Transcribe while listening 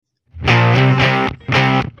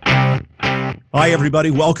Hi,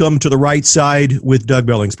 everybody. Welcome to The Right Side with Doug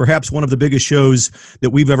Billings, perhaps one of the biggest shows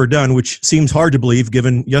that we've ever done, which seems hard to believe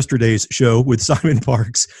given yesterday's show with Simon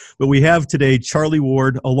Parkes. But we have today Charlie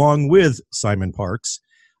Ward along with Simon Parkes.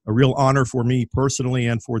 A real honor for me personally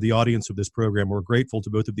and for the audience of this program. We're grateful to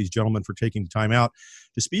both of these gentlemen for taking time out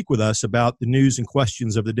to speak with us about the news and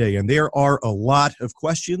questions of the day. And there are a lot of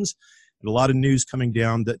questions and a lot of news coming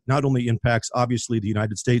down that not only impacts, obviously, the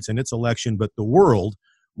United States and its election, but the world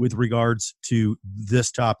with regards to this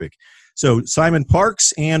topic. So Simon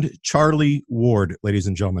Parkes and Charlie Ward, ladies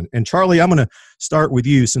and gentlemen. And Charlie, I'm going to start with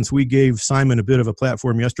you since we gave Simon a bit of a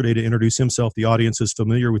platform yesterday to introduce himself. The audience is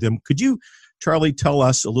familiar with him. Could you, Charlie, tell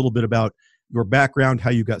us a little bit about your background,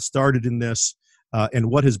 how you got started in this, and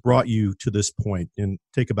what has brought you to this point? And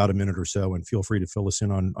take about a minute or so and feel free to fill us in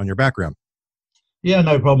on your background. Yeah,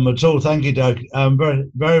 no problem at all. Thank you, Doug.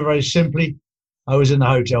 Very simply, I was in the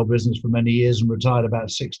hotel business for many years and retired about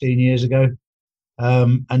 16 years ago,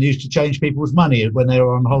 and used to change people's money when they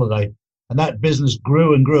were on holiday. And that business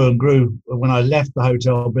grew and grew and grew when I left the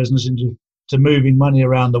hotel business into moving money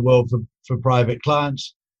around the world for private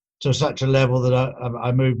clients to such a level that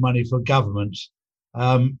I moved money for governments.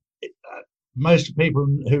 Most people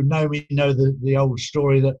who know me know the old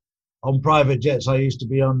story that on private jets I used to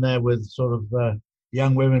be on there with sort of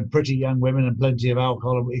young women, pretty young women, and plenty of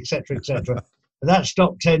alcohol, etc., etc. That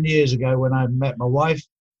stopped 10 years ago when I met my wife,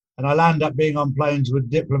 and I landed up being on planes with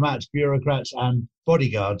diplomats, bureaucrats, and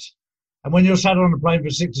bodyguards. And when you're sat on a plane for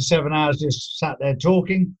 6 to 7 hours, just sat there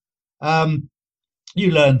talking, you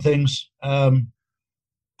learn things. And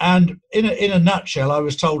in a nutshell, I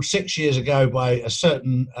was told 6 years ago by a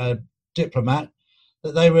certain diplomat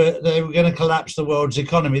that they were going to collapse the world's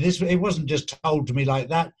economy. It wasn't just told to me like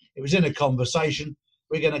that. It was in a conversation.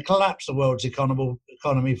 We're going to collapse the world's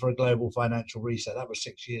economy for a global financial reset. That was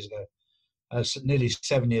 6 years ago, nearly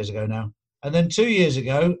 7 years ago now. And then 2 years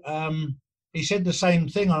ago, he said the same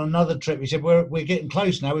thing on another trip. He said, we're getting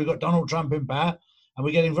close now. We've got Donald Trump in power, and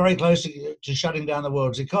we're getting very close to shutting down the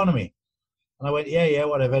world's economy. And I went, yeah,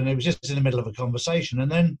 whatever. And it was just in the middle of a conversation.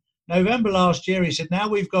 And then November last year, he said, now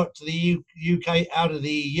we've got to the UK out of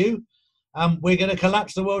the EU. We're going to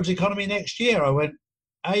collapse the world's economy next year. I went,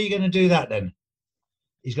 how are you going to do that then?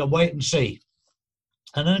 He's going to wait and see.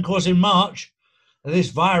 And then, of course, in March, this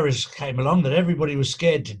virus came along that everybody was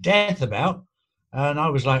scared to death about. And I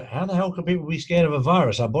was like, how the hell can people be scared of a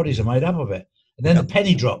virus? Our bodies are made up of it. And then the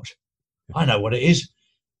penny dropped. I know what it is.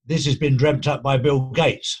 This has been dreamt up by Bill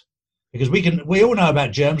Gates. Because we all know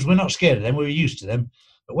about germs. We're not scared of them. We're used to them.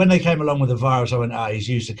 But when they came along with the virus, I went, he's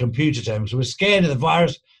used a computer term. So we're scared of the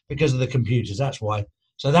virus because of the computers. That's why.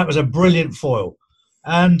 So that was a brilliant foil.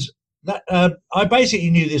 And that I basically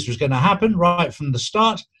knew this was going to happen right from the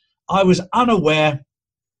start. I was unaware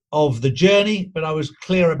of the journey, but I was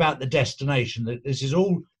clear about the destination, that this is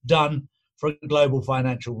all done for a global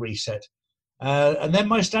financial reset. And then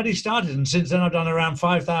my study started. And since then, I've done around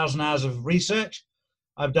 5,000 hours of research.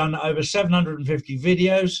 I've done over 750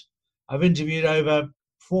 videos. I've interviewed over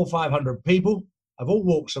 400 or 500 people of all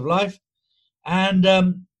walks of life. And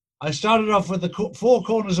I started off with the 4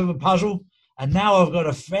 corners of a puzzle, and now I've got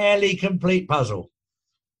a fairly complete puzzle.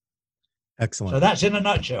 Excellent. So that's in a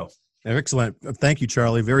nutshell. Excellent. Thank you,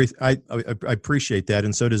 Charlie. I appreciate that,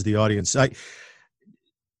 and so does the audience.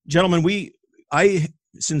 Gentlemen, I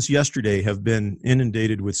since yesterday have been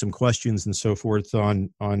inundated with some questions and so forth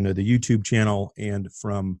on the YouTube channel and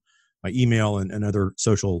from my email and other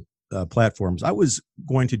social platforms. I was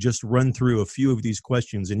going to just run through a few of these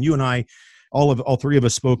questions, and you and I, all three of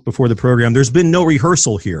us spoke before the program. There's been no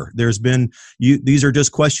rehearsal here. These are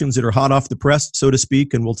just questions that are hot off the press, so to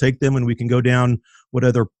speak, and we'll take them and we can go down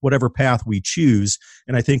whatever path we choose.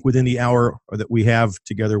 And I think within the hour that we have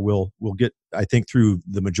together, we'll get, I think, through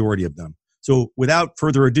the majority of them. So without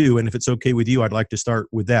further ado, and if it's okay with you, I'd like to start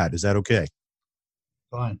with that. Is that okay?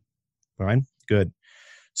 Fine. Good.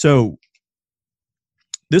 So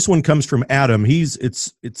this one comes from Adam. He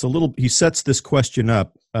sets this question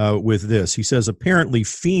up with this. He says, apparently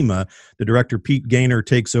FEMA, the director Pete Gaynor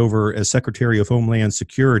takes over as Secretary of Homeland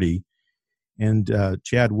Security, and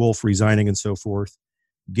Chad Wolf resigning and so forth.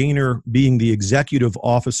 Gaynor being the executive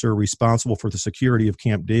officer responsible for the security of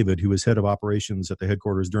Camp David, who was head of operations at the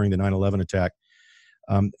headquarters during the 9/11 attack.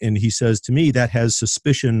 And he says, to me, that has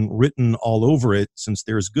suspicion written all over it, since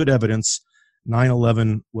there's good evidence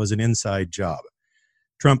 9/11 was an inside job.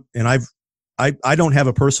 Trump, and I don't have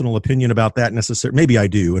a personal opinion about that necessarily. Maybe I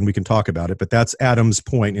do, and we can talk about it, but that's Adam's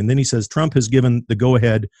point. And then he says, Trump has given the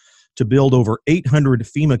go-ahead to build over 800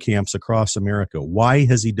 FEMA camps across America. Why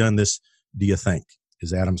has he done this, do you think,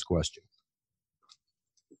 is Adam's question.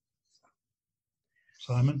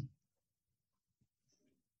 Simon?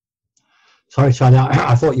 Sorry, Charlie,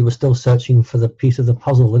 I thought you were still searching for the piece of the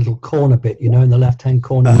puzzle, the little corner bit, in the left-hand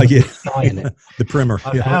corner with yeah. the sky in it. The primer.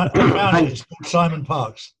 I found it. It's called Simon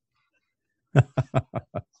Parkes.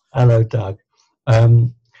 Hello, Doug.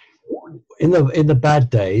 In the bad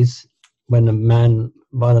days, when a man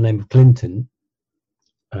by the name of Clinton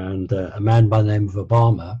and a man by the name of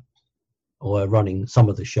Obama were running some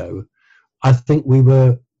of the show, I think we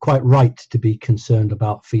were quite right to be concerned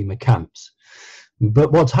about FEMA camps.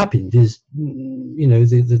 But what's happened is,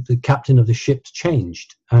 the captain of the ship's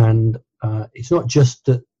changed, and it's not just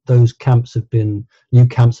that those new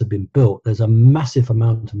camps have been built. There's a massive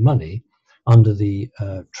amount of money under the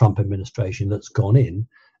Trump administration that's gone in,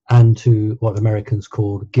 and to what Americans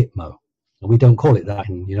call Gitmo. And we don't call it that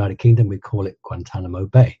in the United Kingdom, we call it Guantanamo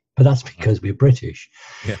Bay. But that's because we're British.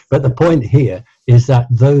 Yeah. But the point here is that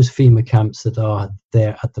those FEMA camps that are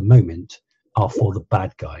there at the moment are for the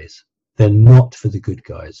bad guys. They're not for the good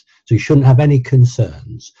guys. So you shouldn't have any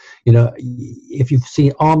concerns. If you've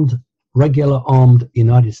seen regular armed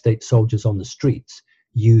United States soldiers on the streets,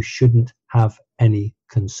 you shouldn't have any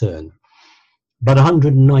concern. But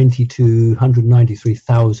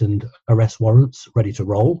 193,000 arrest warrants ready to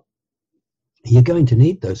roll. You're going to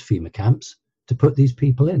need those FEMA camps to put these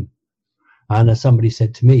people in. And as somebody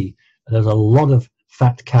said to me, there's a lot of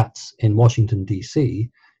fat cats in Washington, D.C.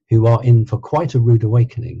 who are in for quite a rude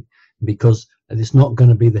awakening because it's not going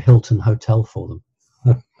to be the Hilton Hotel for them.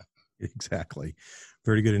 Exactly.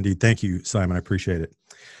 Very good indeed. Thank you, Simon. I appreciate it.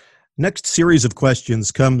 Next series of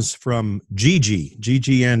questions comes from Gigi.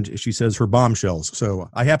 Gigi, and she says her bombshells. So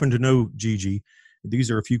I happen to know Gigi. These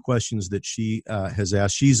are a few questions that she has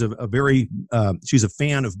asked. She's she's a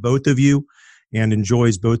fan of both of you and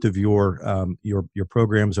enjoys both of your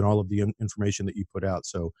programs and all of the information that you put out.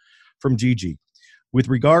 So from Gigi, with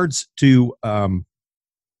regards to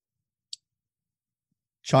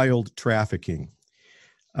child trafficking,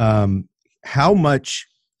 how much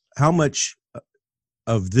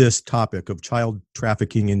of this topic of child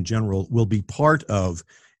trafficking in general will be part of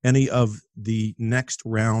any of the next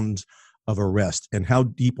round of arrest, and how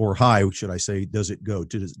deep or high, should I say, does it go?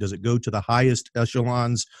 Does it go to the highest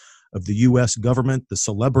echelons of the U.S. government, the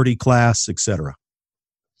celebrity class, etc.?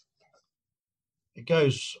 It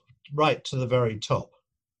goes right to the very top.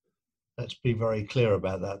 Let's be very clear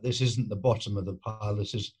about that. This isn't the bottom of the pile.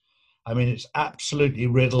 It's absolutely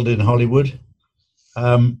riddled in Hollywood.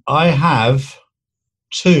 I have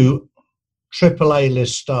 2 AAA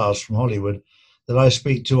list stars from Hollywood that I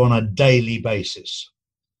speak to on a daily basis,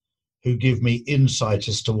 who give me insight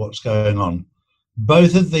as to what's going on.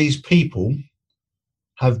 Both of these people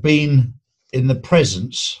have been in the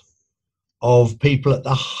presence of people at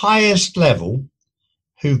the highest level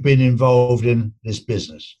who've been involved in this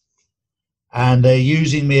business. And they're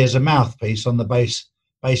using me as a mouthpiece on the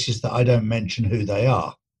basis that I don't mention who they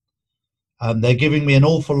are. They're giving me an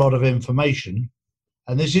awful lot of information.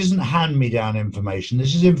 And this isn't hand-me-down information.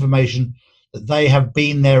 This is information that they have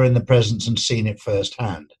been there in the presence and seen it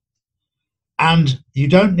firsthand. And you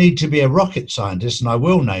don't need to be a rocket scientist, and I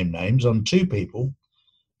will name names on 2 people,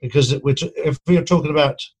 because if we're talking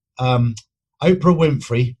about Oprah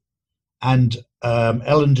Winfrey and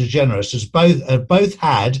Ellen DeGeneres, have both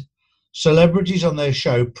had celebrities on their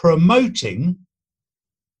show promoting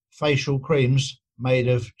facial creams made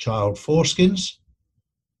of child foreskins,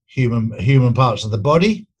 human parts of the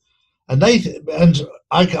body, and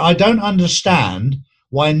I don't understand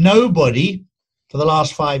why nobody for the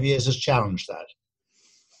last 5 years has challenged that.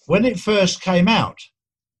 When it first came out,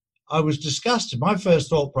 I was disgusted. My first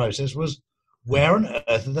thought process was, where on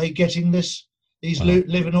earth are they getting these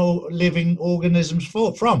living organisms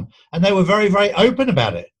from? And they were very, very open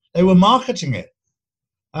about it. They were marketing it.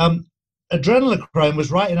 Adrenochrome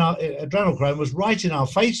was right in our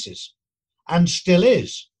faces, and still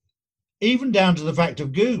is, even down to the fact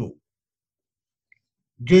of Google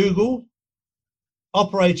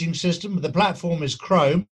operating system. The platform is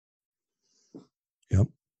Chrome. Yep.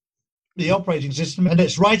 The operating system, and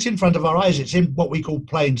it's right in front of our eyes. It's in what we call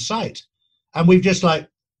plain sight, and we've just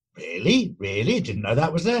really didn't know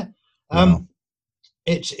that was there. Wow.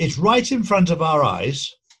 It's right in front of our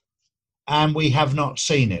eyes, and we have not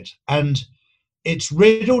seen it. And it's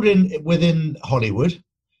riddled within Hollywood,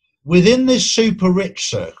 within this super rich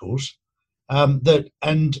circles.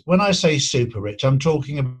 And when I say super rich, I'm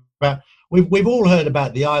talking about. We've all heard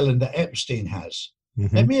about the island that Epstein has.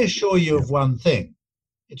 Mm-hmm. Let me assure you of one thing.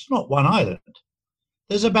 It's not one island.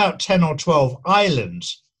 There's about 10 or 12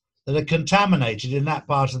 islands that are contaminated in that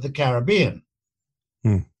part of the Caribbean.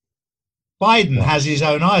 Biden has his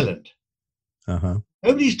own island.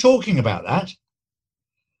 Nobody's talking about that.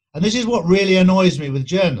 And this is what really annoys me with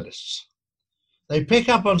journalists. They pick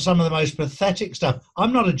up on some of the most pathetic stuff.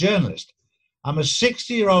 I'm not a journalist. I'm a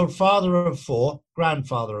 60-year-old father of 4,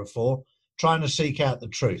 grandfather of 4, trying to seek out the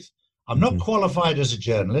truth. I'm not qualified as a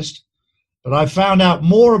journalist, but I found out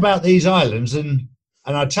more about these islands. And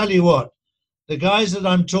I tell you what, the guys that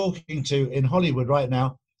I'm talking to in Hollywood right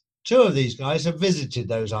now, 2 of these guys have visited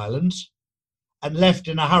those islands and left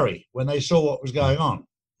in a hurry when they saw what was going on.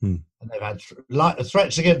 And they've had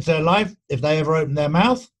threats against their life if they ever opened their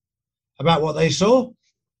mouth about what they saw.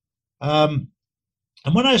 And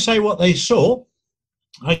when I say what they saw,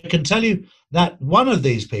 I can tell you that one of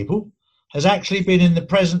these people has actually been in the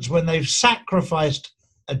presence when they've sacrificed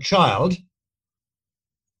a child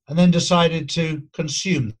and then decided to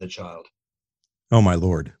consume the child. Oh, my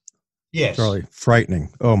Lord. Yes. Charlie,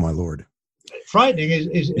 frightening. Oh, my Lord. Frightening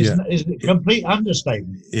is a complete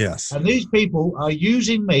understatement. Yes. And these people are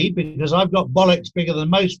using me, because I've got bollocks bigger than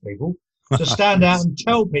most people, to stand out and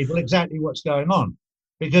tell people exactly what's going on.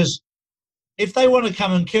 Because if they want to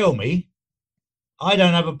come and kill me, I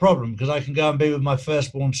don't have a problem, because I can go and be with my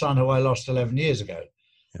firstborn son who I lost 11 years ago.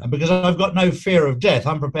 Yeah. And because I've got no fear of death,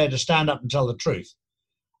 I'm prepared to stand up and tell the truth.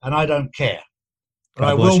 And I don't care. But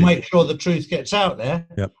I will make sure the truth gets out there.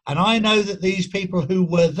 Yep. And I know that these people who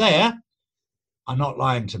were there are not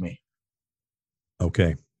lying to me.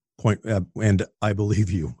 Okay. And I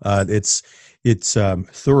believe you. It's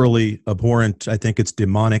thoroughly abhorrent. I think it's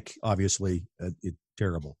demonic, obviously. It's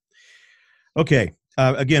terrible. Okay.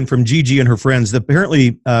 Again, from Gigi and her friends,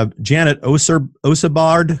 apparently Janet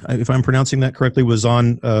Osabard, if I'm pronouncing that correctly, was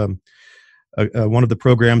on one of the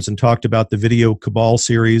programs and talked about the Video Cabal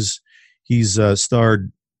series. He's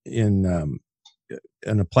starred in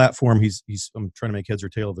a platform. I'm trying to make heads or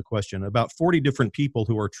tail of the question. About 40 different people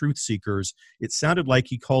who are truth seekers. It sounded like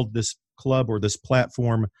he called this club or this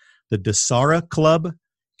platform the Dasara Club.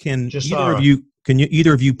 Can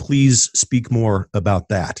either of you please speak more about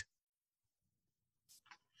that?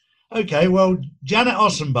 Okay, well, Janet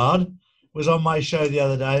Ossenbard was on my show the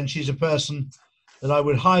other day, and she's a person that I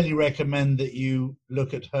would highly recommend that you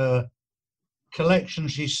look at her collection.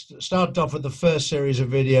 She started off with the first series of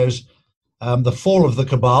videos, The Fall of the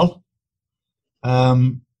Cabal,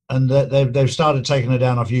 and they've started taking her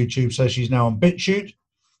down off YouTube, so she's now on BitChute,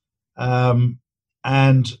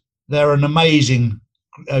 and they're an amazing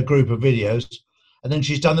group of videos. And then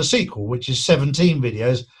she's done the sequel, which is 17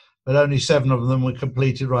 videos, but only 7 of them were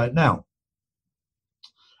completed right now.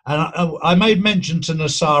 And I made mention to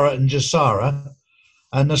NESARA and GESARA.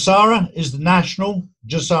 And NESARA is the national,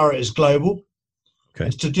 GESARA is global. Okay.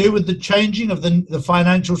 It's to do with the changing of the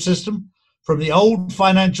financial system from the old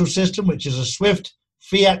financial system, which is a SWIFT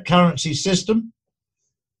fiat currency system,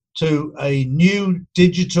 to a new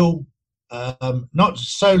digital, not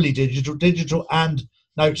solely digital and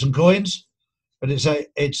notes and coins, but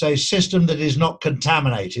it's a system that is not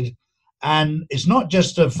contaminated. And it's not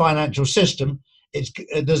just a financial system.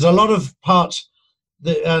 There's a lot of parts.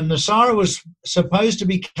 NESARA was supposed to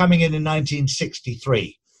be coming in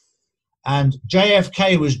 1963. And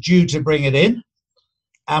JFK was due to bring it in.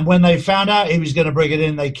 And when they found out he was going to bring it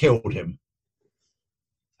in, they killed him.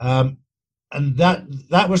 And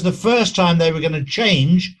that was the first time they were going to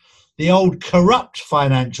change the old corrupt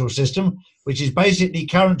financial system, which is basically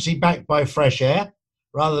currency backed by fresh air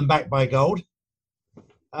rather than backed by gold,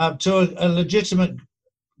 to a legitimate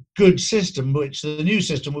good system, which the new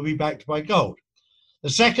system will be backed by gold. The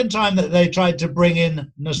second time that they tried to bring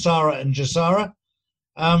in NESARA and GESARA,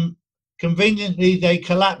 conveniently, they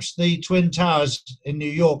collapsed the Twin Towers in New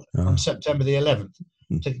York on September the 11th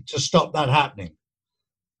to stop that happening.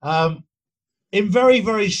 In very,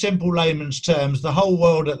 very simple layman's terms, the whole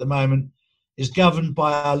world at the moment is governed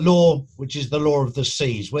by a law, which is the law of the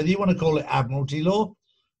seas. Whether you want to call it admiralty law,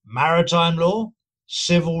 maritime law,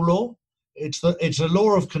 civil law, it's a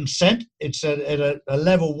law of consent. It's at a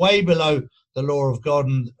level way below the law of God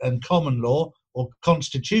and common law or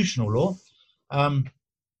constitutional law.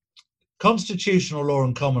 Constitutional law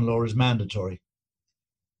and common law is mandatory,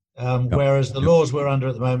 whereas the laws we're under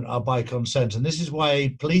at the moment are by consent. And this is why a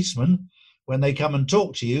policeman, when they come and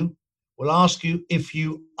talk to you, will ask you if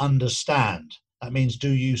you understand. That means, do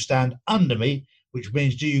you stand under me? Which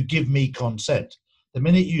means, do you give me consent? The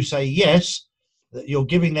minute you say yes, that you're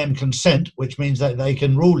giving them consent, which means that they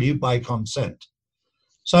can rule you by consent.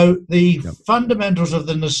 So the fundamentals of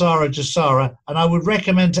the NESARA GESARA, and I would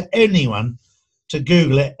recommend to anyone to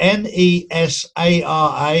Google it,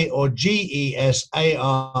 NESARA or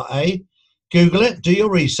GESARA. Google it, do your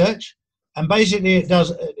research, and basically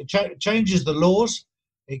it changes the laws.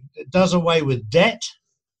 It does away with debt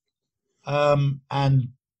and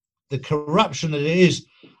the corruption that it is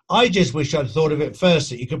I just wish I'd thought of it first,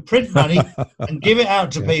 that you could print money and give it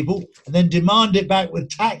out to people and then demand it back with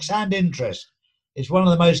tax and interest. It's one of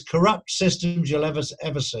the most corrupt systems you'll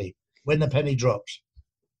ever see when the penny drops.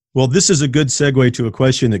 Well, this is a good segue to a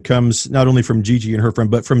question that comes not only from Gigi and her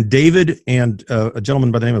friend, but from David and a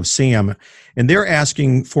gentleman by the name of Sam. And they're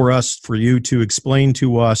asking for you to explain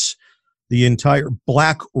to us the entire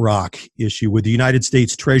BlackRock issue with the United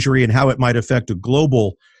States Treasury and how it might affect a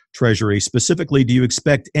global Treasury. Specifically, do you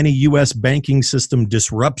expect any U.S. banking system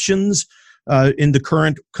disruptions in the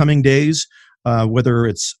current coming days, whether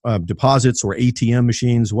it's deposits or ATM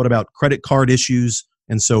machines? What about credit card issues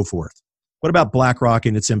and so forth? What about BlackRock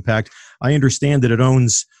and its impact? I understand that it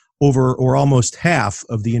owns over or almost half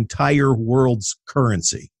of the entire world's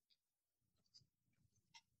currency.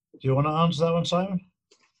 Do you want to answer that one, Simon?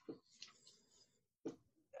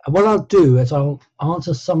 What I'll do is I'll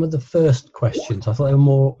answer some of the first questions. I thought they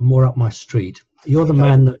were more up my street. You're the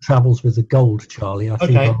man that travels with the gold, Charlie. I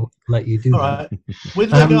think I'll let you do that. Right.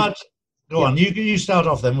 With regard, go on. You start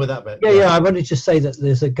off then with that bit. Yeah. I wanted to say that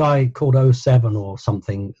there's a guy called 07 or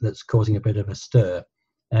something that's causing a bit of a stir,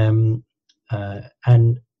 and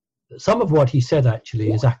some of what he said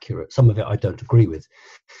actually is accurate. Some of it I don't agree with.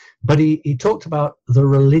 But he talked about the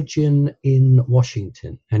religion in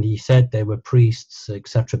Washington, and he said there were priests,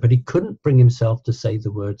 etc. But he couldn't bring himself to say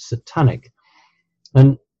the word satanic.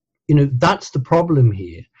 And, that's the problem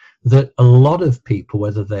here, that a lot of people,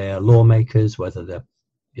 whether they're lawmakers, whether they're,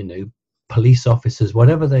 police officers,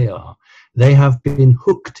 whatever they are, they have been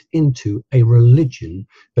hooked into a religion,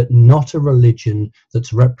 but not a religion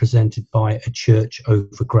that's represented by a church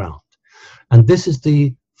over ground. And this is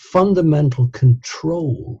the fundamental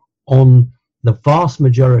control on the vast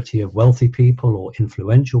majority of wealthy people or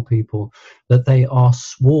influential people, that they are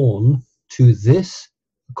sworn to this,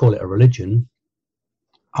 call it a religion,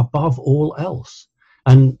 above all else.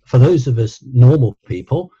 And for those of us normal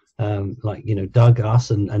people, like Doug,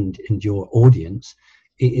 us, and your audience,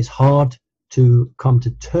 it is hard to come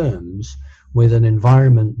to terms with an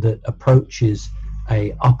environment that approaches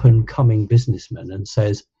a up and coming businessman and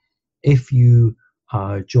says, if you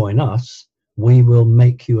join us, we will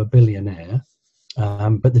make you a billionaire,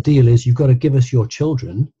 but the deal is you've got to give us your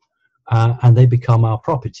children, and they become our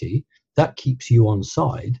property. That keeps you on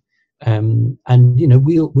side, and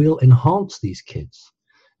we'll enhance these kids.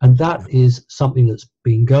 And that is something that's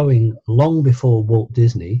been going long before Walt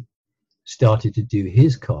Disney started to do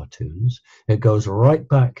his cartoons. It goes right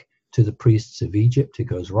back to the priests of Egypt. It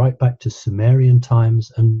goes right back to Sumerian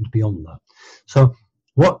times and beyond that. So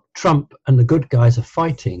what Trump and the good guys are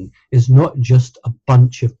fighting is not just a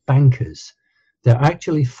bunch of bankers. They're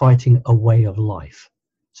actually fighting a way of life.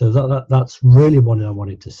 So that's really what I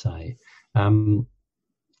wanted to say. And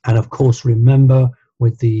of course, remember,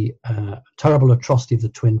 with the terrible atrocity of the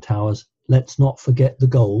Twin Towers, let's not forget the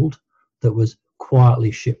gold that was quietly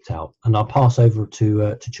shipped out. And I'll pass over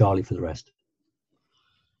to Charlie for the rest.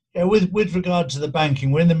 Yeah, with regard to the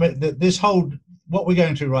banking, we're in this whole, what we're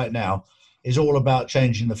going through right now is all about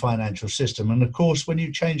changing the financial system. And of course, when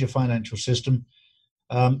you change a financial system,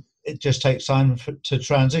 it just takes time to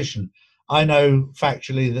transition. I know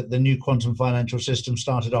factually that the new quantum financial system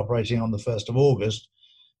started operating on the 1st of August,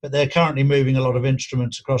 but they're currently moving a lot of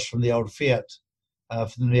instruments across from the old fiat,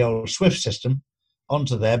 from the old SWIFT system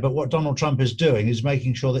onto there. But what Donald Trump is doing is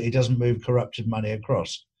making sure that he doesn't move corrupted money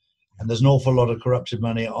across. And there's an awful lot of corrupted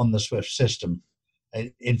money on the SWIFT system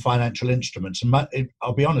in financial instruments. And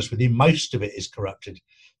I'll be honest with you, most of it is corrupted,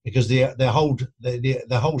 because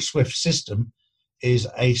the whole SWIFT system is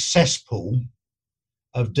a cesspool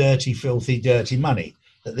of dirty, filthy, dirty money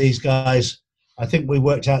that these guys, I think we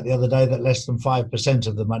worked out the other day that less than 5%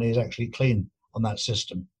 of the money is actually clean on that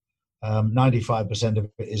system. 95% of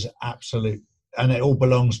it is absolute, and it all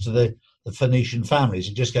belongs to the Phoenician families.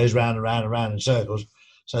 It just goes round and round and round in circles,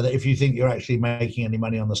 so that if you think you're actually making any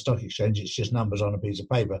money on the stock exchange, it's just numbers on a piece of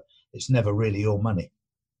paper. It's never really your money.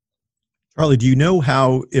 Charlie, do you know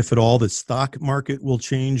how, if at all, the stock market will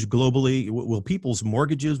change globally? Will people's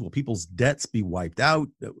mortgages, will people's debts be wiped out?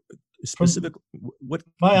 Specifically, what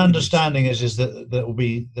my understanding is that there will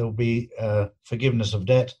be forgiveness of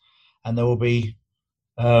debt, and there will be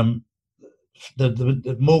the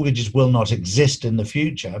mortgages will not exist in the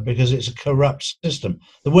future because it's a corrupt system.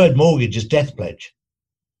 The word mortgage is death pledge.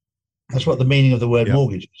 That's what the meaning of the word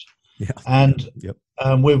mortgage is. Yeah.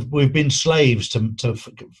 And we've been slaves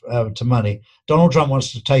to money. Donald Trump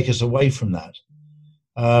wants to take us away from that,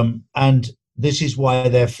 and this is why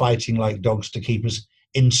they're fighting like dogs to keep us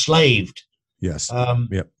enslaved. Yes.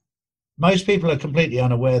 Most people are completely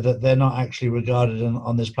unaware that they're not actually regarded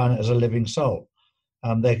on this planet as a living soul.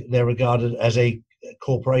 They're regarded as a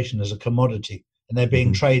corporation, as a commodity, and they're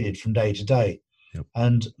being traded from day to day. Yep.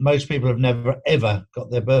 And most people have never, ever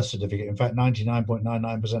got their birth certificate. In fact,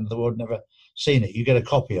 99.99% of the world never seen it. You get a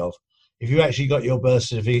copy of. If you actually got your birth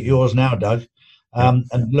certificate, yours now, Doug,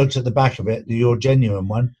 and looked at the back of it, your genuine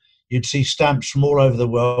one, you'd see stamps from all over the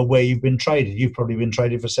world where you've been traded. You've probably been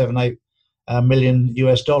traded for $7-8 million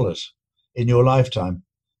US in your lifetime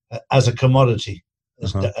as a commodity.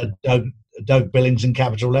 As Doug Billings in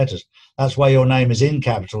capital letters. That's why your name is in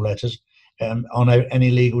capital letters on any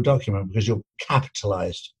legal document, because you're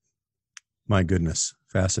capitalized. My goodness,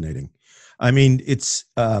 fascinating. I mean, it's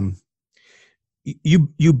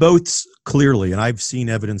you both clearly, and I've seen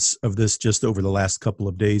evidence of this just over the last couple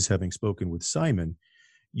of days, having spoken with Simon.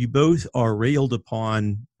 You both are railed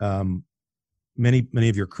upon. Many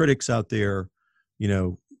of your critics out there, you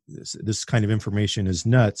know, this kind of information is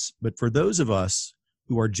nuts. But for those of us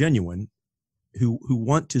who are genuine, who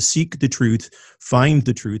want to seek the truth, find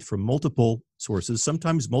the truth from multiple sources,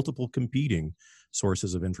 sometimes multiple competing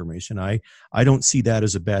sources of information, I don't see that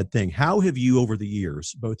as a bad thing. How have you, over the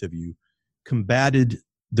years, both of you, combated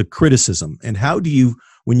the criticism? And how do you,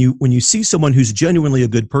 when you see someone who's genuinely a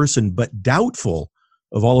good person but doubtful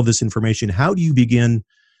of all of this information, how do you begin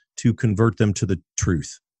to convert them to the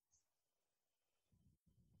truth?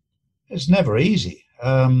 It's never easy.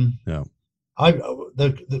 No.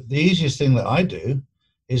 The easiest thing that I do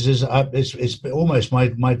is it's almost my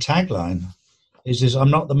tagline is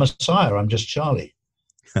I'm not the Messiah, I'm just Charlie.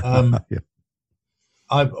 What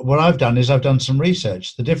I've done is I've done some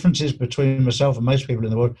research. The differences between myself and most people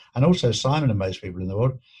in the world, and also Simon and most people in the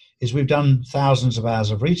world, is we've done thousands of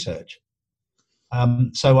hours of research.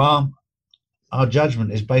 So our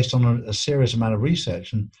judgment is based on a serious amount of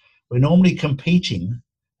research, and we're normally competing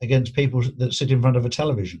against people that sit in front of a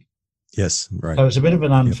television. Yes, right. So it's a bit of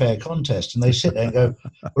an unfair contest, and they sit there and go,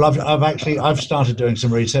 "Well, I've started doing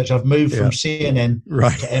some research. I've moved from CNN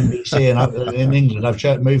to NBC, and in England, I've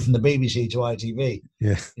moved from the BBC to ITV."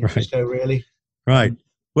 Yeah, you just go, really? Right.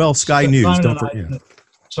 Well, Sky News. Don't forget.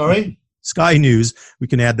 Sorry. Sky News. We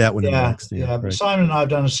can add that one in next. Yeah. But Simon and I have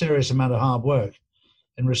done a serious amount of hard work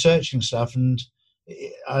in researching stuff, and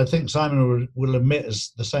I think Simon will admit,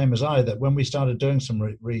 as the same as I, that when we started doing some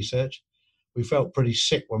research, we felt pretty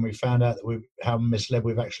sick when we found out that how misled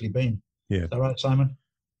we've actually been. Yeah. Is that right, Simon?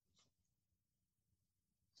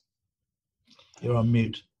 You're on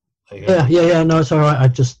mute. There you go. Yeah. No, it's all right. I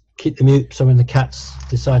just keep the mute so when the cats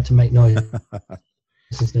decide to make noise,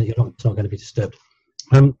 it's not going to be disturbed.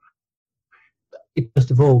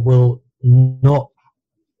 First of all, will not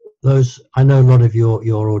those. I know a lot of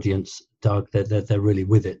your audience, Doug. They're really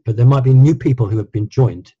with it, but there might be new people who have been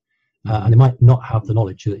joined, and they might not have the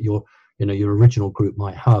knowledge that your original group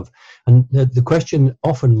might have. And the question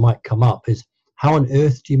often might come up is, how on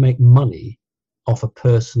earth do you make money off a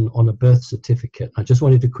person on a birth certificate? I just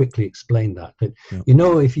wanted to quickly explain that.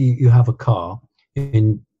 If you have a car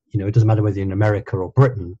in, it doesn't matter whether you're in America or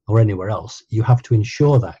Britain or anywhere else, you have to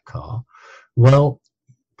insure that car. Well,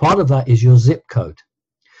 part of that is your zip code.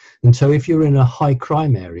 And so if you're in a high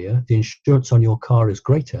crime area, the insurance on your car is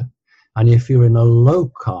greater. And if you're in a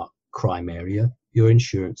low crime area, your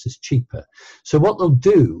insurance is cheaper. So what they'll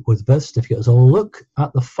do with birth certificates, they'll look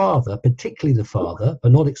at the father, particularly the father,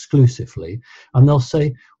 but not exclusively, and they'll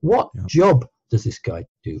say, what job does this guy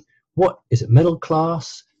do? What is it, middle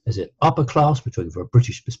class? Is it upper class? We're talking from a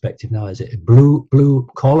British perspective now. Is it a blue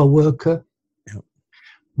collar worker?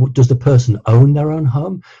 Does the person own their own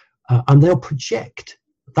home? And they'll project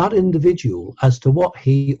that individual as to what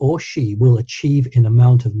he or she will achieve in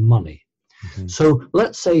amount of money. Mm-hmm. So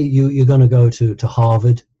let's say you're going to go to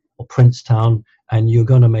Harvard or Princeton, and you're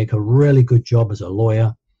going to make a really good job as a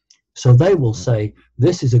lawyer. So they will say,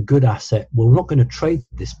 this is a good asset. We're not going to trade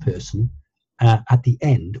this person at the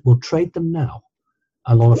end. We'll trade them now,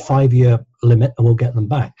 and on a 5-year limit, and we'll get them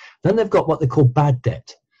back. Then they've got what they call bad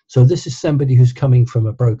debt. So this is somebody who's coming from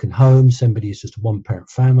a broken home, somebody who's just a one-parent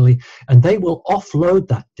family, and they will offload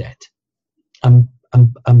that debt and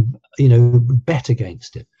bet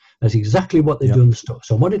against it. That's exactly what they do in the stock.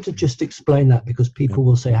 So I wanted to just explain that, because people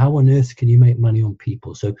will say, how on earth can you make money on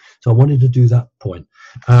people? So I wanted to do that point.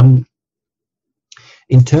 In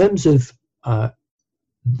terms of I've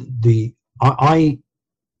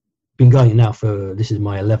been going now this is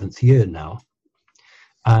my 11th year now.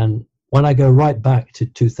 And when I go right back to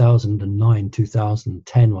 2009,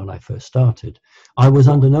 2010, when I first started, I was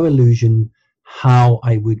under no illusion how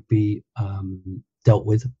I would be dealt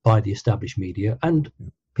with by the established media and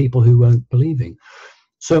people who weren't believing.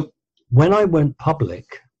 So when I went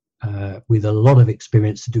public with a lot of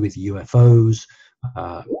experience to do with UFOs,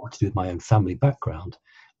 to do with my own family background,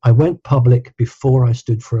 I went public before I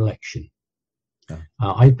stood for election. Yeah.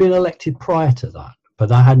 I'd been elected prior to that,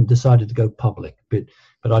 but I hadn't decided to go public.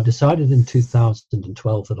 But I decided in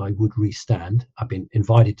 2012 that I would restand. I've been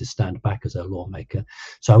invited to stand back as a lawmaker.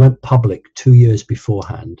 So I went public 2 years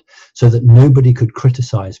beforehand so that nobody could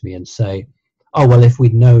criticize me and say, oh, well, if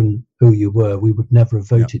we'd known who you were, we would never have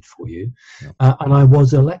voted for you. And I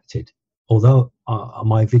was elected, although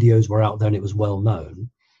my videos were out there and it was well known.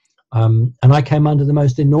 And I came under the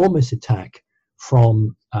most enormous attack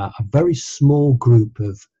from a very small group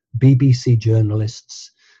of BBC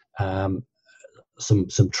journalists,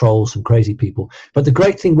 some trolls, some crazy people. But the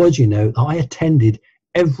great thing was, I attended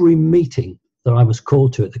every meeting that I was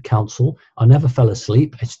called to at the council. I never fell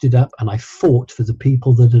asleep. I stood up and I fought for the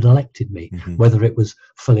people that had elected me, whether it was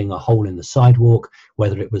filling a hole in the sidewalk,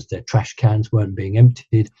 whether it was their trash cans weren't being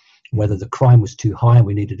emptied, whether the crime was too high and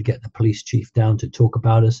we needed to get the police chief down to talk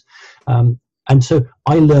about us. And so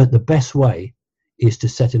I learned the best way is to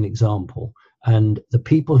set an example. And the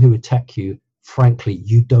people who attack you, frankly,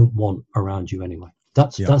 you don't want around you anyway.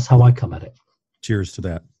 That's how I come at it. Cheers to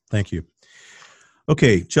that. Thank you.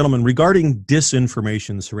 Okay, gentlemen, regarding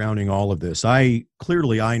disinformation surrounding all of this, I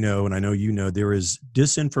know, and I know you know, there is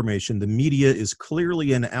disinformation. The media is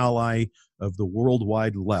clearly an ally of the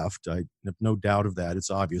worldwide left. I have no doubt of that.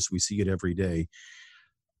 It's obvious. We see it every day.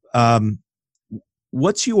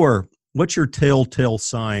 What's your telltale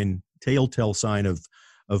sign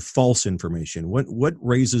of false information? What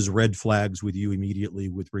raises red flags with you immediately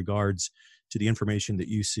with regards to the information that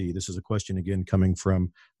you see? This is a question again coming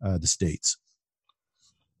from the States.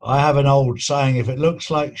 I have an old saying: if it looks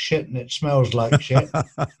like shit and it smells like shit,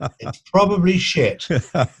 it's probably shit.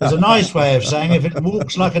 There's a nice way of saying if it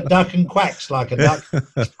walks like a duck and quacks like a duck,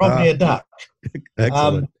 it's probably a duck.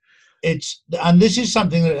 Excellent. And this is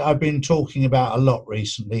something that I've been talking about a lot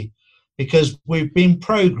recently, because we've been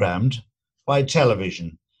programmed by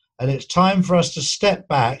television, and it's time for us to step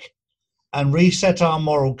back and reset our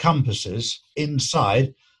moral compasses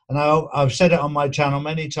inside. And I've said it on my channel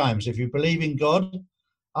many times: if you believe in God,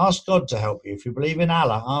 ask God to help you. If you believe in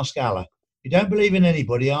Allah, ask Allah. If you don't believe in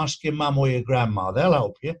anybody, ask your mum or your grandma. They'll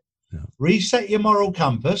help you. Yeah. Reset your moral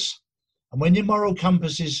compass. And when your moral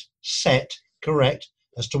compass is set, correct,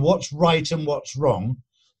 as to what's right and what's wrong,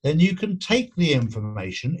 then you can take the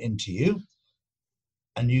information into you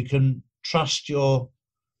and you can trust your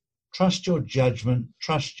judgment,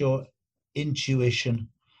 trust your intuition.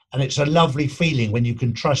 And it's a lovely feeling when you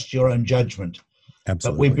can trust your own judgment.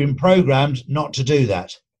 Absolutely. But we've been programmed not to do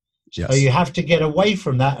that. Yes. So you have to get away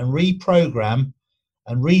from that and reprogram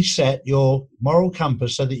and reset your moral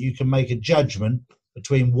compass so that you can make a judgment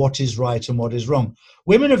between what is right and what is wrong.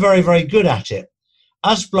 Women are very, very good at it.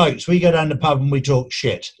 Us blokes, we go down the pub and we talk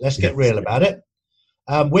shit. Let's get real about it.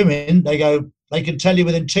 Women, they can tell you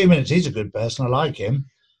within 2 minutes, he's a good person, I like him,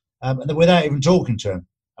 and without even talking to him.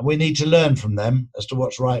 And we need to learn from them as to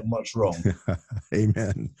what's right and what's wrong.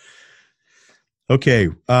 Amen. Okay,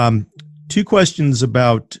 two questions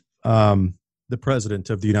about the President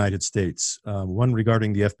of the United States. One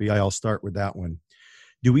regarding the FBI. I'll start with that one.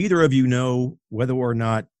 Do either of you know whether or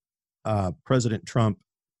not President Trump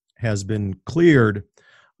has been cleared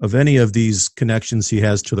of any of these connections he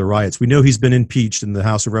has to the riots? We know he's been impeached in the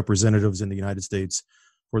House of Representatives in the United States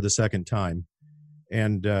for the second time.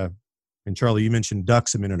 And Charlie, you mentioned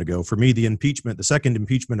ducks a minute ago. For me, the second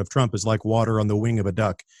impeachment of Trump is like water on the wing of a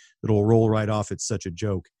duck. It'll roll right off. It's such a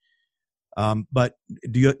joke. But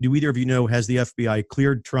do either of you know, has the FBI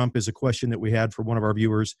cleared Trump, is a question that we had for one of our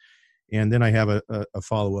viewers. And then I have a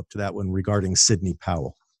follow-up to that one regarding Sidney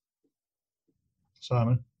Powell.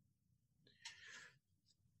 Simon?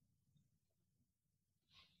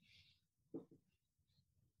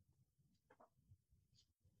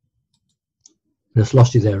 Just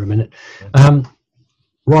lost you there a minute.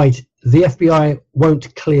 Right, the FBI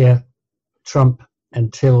won't clear Trump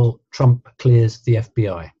until Trump clears the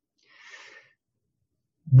FBI.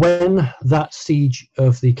 When that siege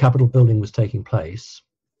of the Capitol building was taking place,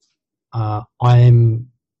 I'm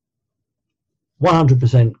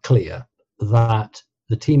 100% clear that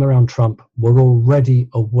the team around Trump were already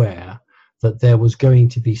aware that there was going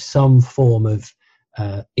to be some form of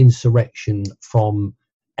insurrection from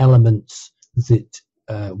elements that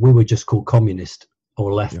we would just call communist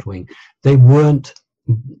or left wing. They weren't,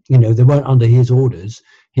 they weren't under his orders.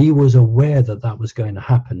 He was aware that that was going to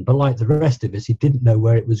happen, but like the rest of us, he didn't know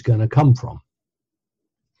where it was going to come from.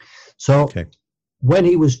 So when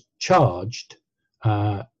he was charged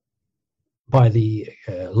by the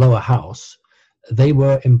lower house, they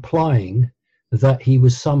were implying that he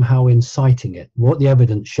was somehow inciting it. What the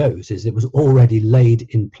evidence shows is it was already laid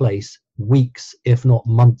in place weeks, if not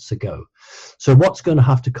months ago. So what's going to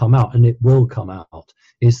have to come out, and it will come out,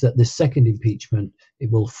 is that the second impeachment,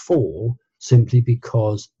 it will fall simply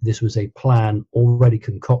because this was a plan already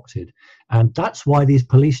concocted. And that's why these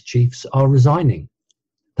police chiefs are resigning.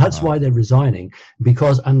 That's why they're resigning.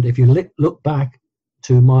 Because, and if you look back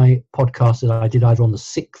to my podcast that I did either on the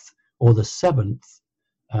 6th or the 7th,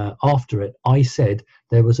 after it, I said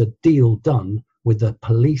there was a deal done with the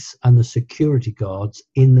police and the security guards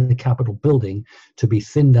in the Capitol building to be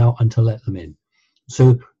thinned out and to let them in.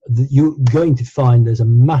 So you're going to find there's a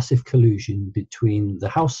massive collusion between the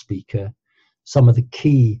House Speaker, some of the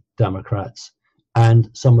key Democrats, and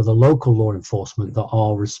some of the local law enforcement that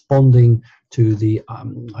are responding to the,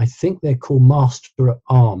 I think they're called Master at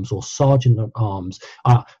Arms or Sergeant at Arms.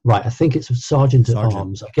 Right, I think it's a Sergeant at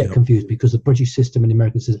Arms. I get confused because the British system and the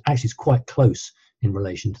American system actually is quite close in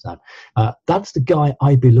relation to that. That's the guy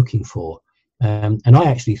I'd be looking for. And I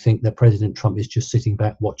actually think that President Trump is just sitting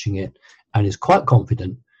back watching it and is quite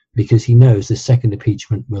confident because he knows the second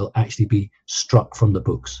impeachment will actually be struck from the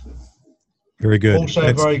books. Very good.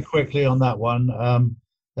 Also, very quickly on that one,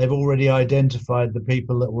 they've already identified the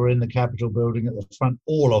people that were in the Capitol building at the front.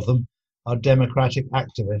 All of them are Democratic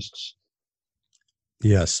activists.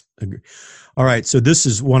 Yes. All right. So this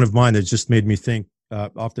is one of mine that just made me think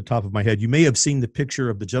off the top of my head. You may have seen the picture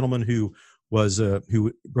of the gentleman who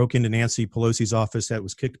broke into Nancy Pelosi's office, that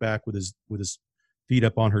was kicked back with his feet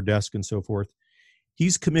up on her desk and so forth.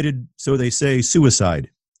 He's committed, so they say,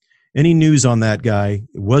 suicide. Any news on that guy?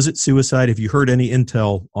 Was it suicide? Have you heard any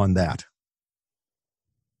intel on that?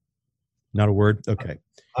 Not a word? Okay.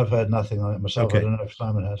 I've heard nothing on it myself. Okay. I don't know if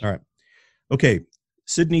Simon has. All right. Okay.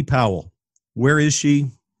 Sidney Powell. Where is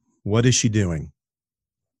she? What is she doing?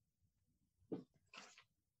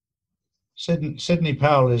 Sidney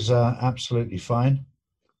Powell is absolutely fine.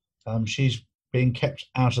 She's being kept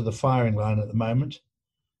out of the firing line at the moment.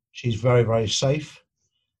 She's very, very safe.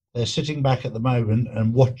 They're sitting back at the moment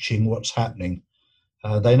and watching what's happening.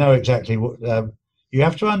 They know exactly what... you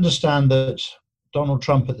have to understand that Donald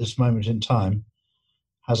Trump at this moment in time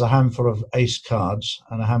has a handful of ace cards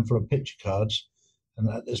and a handful of picture cards. And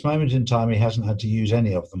at this moment in time, he hasn't had to use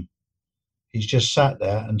any of them. He's just sat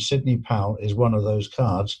there, and Sidney Powell is one of those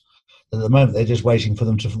cards. At the moment, they're just waiting for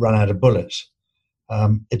them to run out of bullets.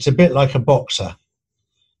 It's a bit like a boxer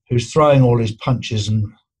who's throwing all his punches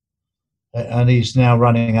and he's now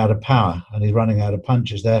running out of power and he's running out of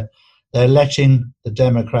punches. They're letting the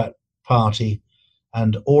Democrat Party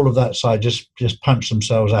and all of that side just punch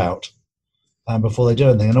themselves out before they do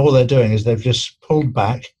anything. And all they're doing is they've just pulled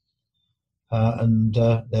back and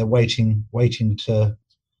they're waiting to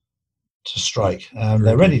strike.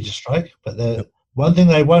 They're ready to strike, but one thing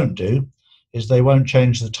they won't do is they won't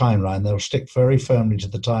change the timeline. They'll stick very firmly to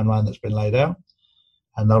the timeline that's been laid out,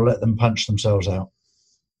 and they'll let them punch themselves out.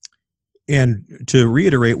 And to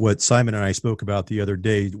reiterate what Simon and I spoke about the other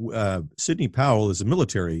day, Sidney Powell is a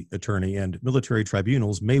military attorney, and military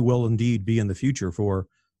tribunals may well indeed be in the future for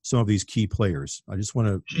some of these key players. I just want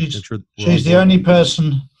to make sure she's the only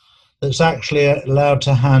person that's actually allowed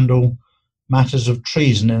to handle matters of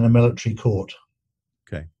treason in a military court.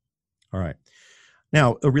 Okay. All right.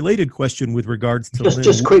 Now, a related question with regards to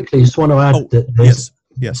just quickly, just want to add that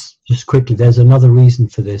yes. Just quickly, there's another reason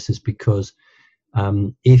for this, is because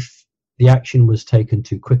if the action was taken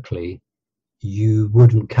too quickly, you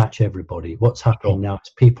wouldn't catch everybody. What's happening now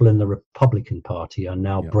is people in the Republican Party are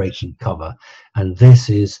now breaking cover, and this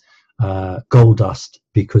is gold dust,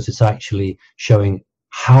 because it's actually showing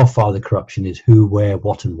how far the corruption is, who, where,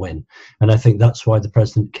 what, and when. And I think that's why the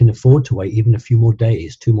president can afford to wait even a few more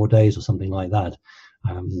days, 2 more days or something like that,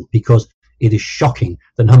 because it is shocking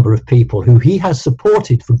the number of people who he has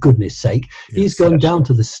supported, for goodness sake. He's gone down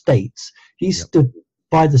to the states. He's stood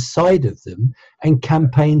by the side of them and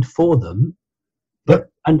campaigned for them. But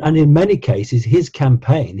and in many cases, his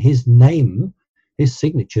campaign, his name, his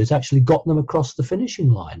signatures actually got them across the finishing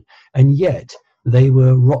line. And yet they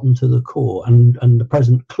were rotten to the core. And the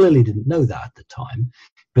president clearly didn't know that at the time.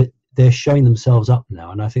 But they're showing themselves up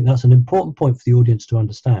now. And I think that's an important point for the audience to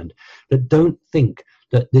understand, that don't think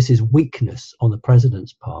that this is weakness on the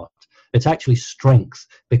president's part. It's actually strength,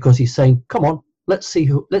 because he's saying, come on, let's see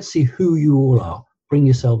who you all are. Bring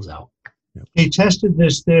yourselves out. He tested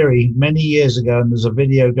this theory many years ago, and there's a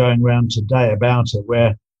video going around today about it,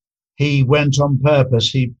 where he went on purpose.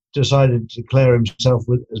 He decided to declare himself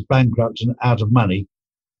as bankrupt and out of money,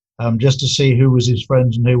 just to see who was his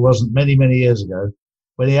friends and who wasn't. Many, many years ago,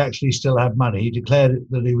 when he actually still had money, he declared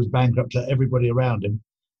that he was bankrupt to everybody around him.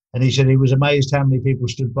 And he said he was amazed how many people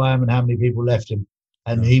stood by him and how many people left him.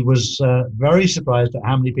 And he was very surprised at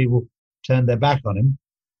how many people turned their back on him.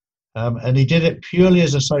 And he did it purely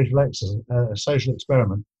as a social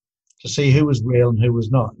experiment to see who was real and who was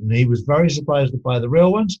not. And he was very surprised by the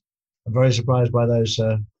real ones and very surprised by those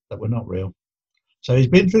that were not real. So he's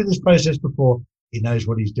been through this process before. He knows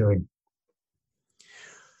what he's doing.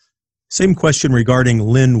 Same question regarding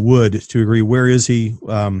Lin Wood, to a degree. Where is he?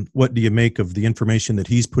 What do you make of the information that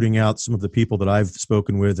he's putting out? Some of the people that I've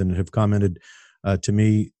spoken with and have commented to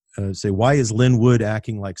me say, why is Lin Wood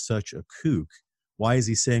acting like such a kook? Why is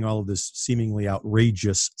he saying all of this seemingly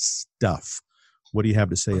outrageous stuff? What do you have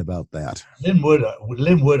to say about that? Lin Wood,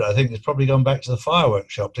 I think, has probably gone back to the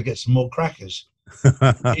fireworks shop to get some more crackers.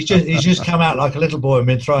 he's just come out like a little boy and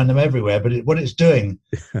been throwing them everywhere. But what it's doing,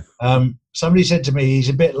 somebody said to me, he's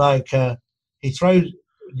a bit like he throws.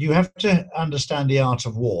 You have to understand the art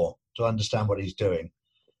of war to understand what he's doing.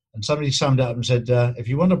 And somebody summed up and said, if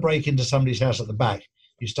you want to break into somebody's house at the back,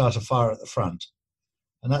 you start a fire at the front.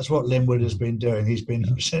 And that's what Lin Wood has been doing. He's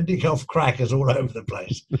been sending off crackers all over the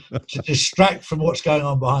place to distract from what's going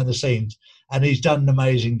on behind the scenes. And he's done an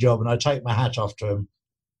amazing job. And I take my hat off to him.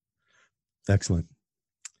 Excellent.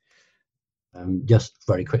 Just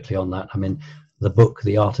very quickly on that, I mean, the book,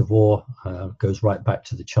 The Art of War, goes right back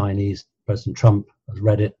to the Chinese. President Trump has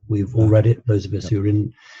read it. We've all read it. Those of us who are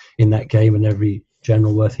in that game, and every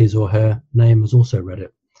general worth his or her name has also read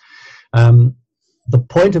it. The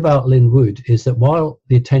point about Lin Wood is that while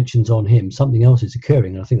the attention's on him, something else is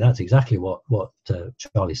occurring. And I think that's exactly what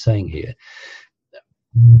Charlie's saying here.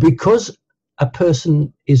 Because a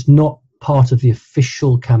person is not part of the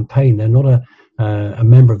official campaign, they're not a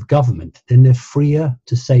member of government, then they're freer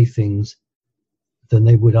to say things than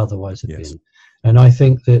they would otherwise have been. And I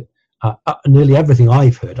think that nearly everything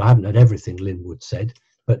I've heard, I haven't heard everything Lin Wood said,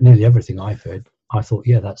 but nearly everything I've heard, I thought,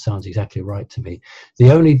 yeah, that sounds exactly right to me.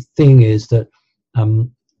 The only thing is that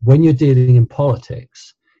when you're dealing in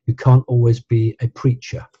politics, you can't always be a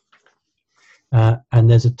preacher. And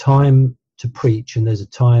there's a time to preach and there's a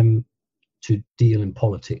time to deal in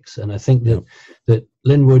politics. And I think that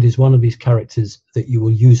Lin Wood is one of these characters that you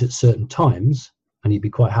will use at certain times, and he'd be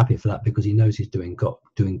quite happy for that because he knows he's doing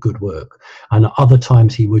good work. And at other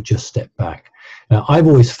times he would just step back. Now, I've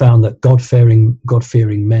always found that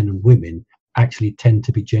God-fearing men and women actually tend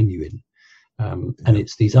to be genuine. And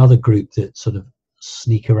it's these other group that sort of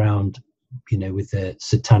sneak around, with their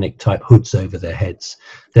satanic type hoods over their heads.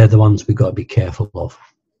 They're the ones we've got to be careful of.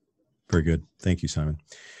 Very good. Thank you, Simon.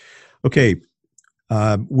 Okay.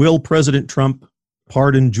 Will President Trump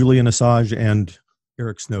pardon Julian Assange and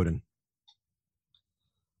Eric Snowden?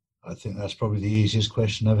 I think that's probably the easiest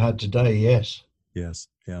question I've had today. Yes. Yes.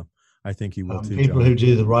 Yeah. I think he will too. People John. Who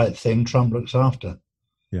do the right thing, Trump looks after.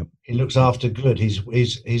 Yep. He looks after good.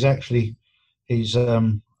 He's actually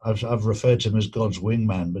I've referred to him as God's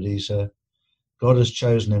wingman, but God has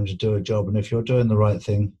chosen him to do a job. And if you're doing the right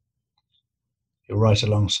thing, you're right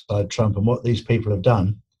alongside Trump. And what these people have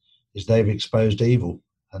done is they've exposed evil.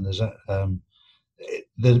 And there's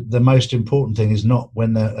the most important thing is not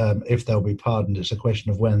when if they'll be pardoned. It's a question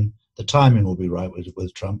of when the timing will be right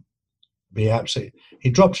with Trump. He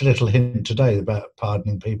dropped a little hint today about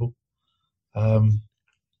pardoning people.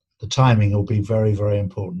 The timing will be very, very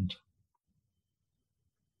important.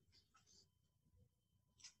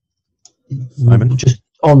 Simon?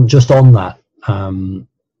 Just on that,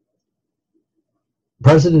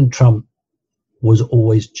 President Trump was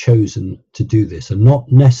always chosen to do this, and not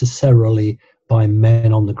necessarily by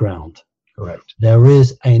men on the ground. Correct. There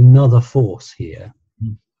is another force here,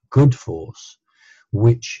 good force,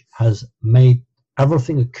 which has made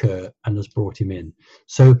everything occur and has brought him in.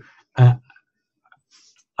 So I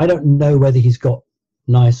don't know whether he's got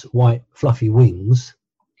nice white fluffy wings,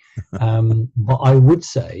 but I would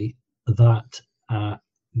say that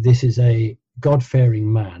this is a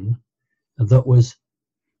God-fearing man that was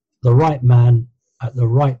the right man at the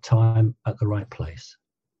right time at the right place.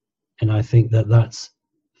 And I think that that's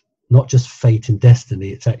not just fate and destiny,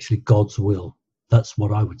 it's actually God's will. That's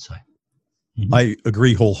what I would say. I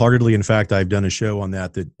agree wholeheartedly. In fact, I've done a show on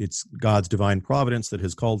that it's God's divine providence that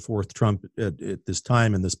has called forth Trump at this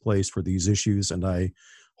time and this place for these issues, and I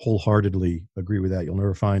wholeheartedly agree with that. You'll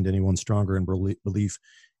never find anyone stronger in belief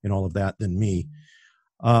in all of that than me.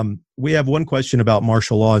 We have one question about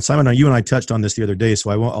martial law. Simon, you and I touched on this the other day, so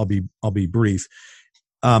I'll be brief.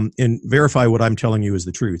 And verify what I'm telling you is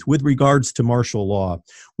the truth. With regards to martial law,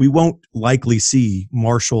 we won't likely see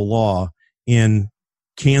martial law in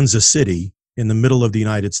Kansas City in the middle of the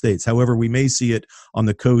United States. However, we may see it on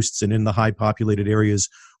the coasts and in the high populated areas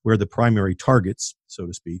where the primary targets, so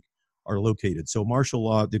to speak, are located. So martial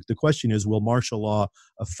law, the question is, will martial law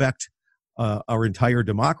affect our entire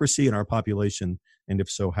democracy and our population? And if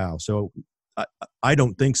so, how? So I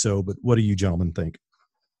don't think so, but what do you gentlemen think?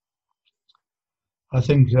 I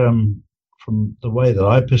think from the way that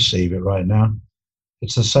I perceive it right now,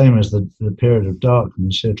 it's the same as the period of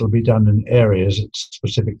darkness. It'll be done in areas at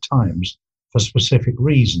specific times for specific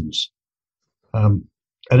reasons. And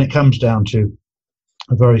it comes down to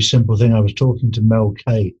a very simple thing. I was talking to Mel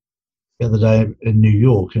K the other day in New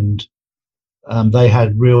York, and they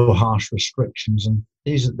had real harsh restrictions, and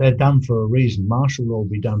they're done for a reason. Martial law will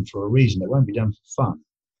be done for a reason. It won't be done for fun.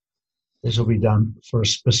 This will be done for a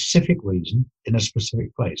specific reason in a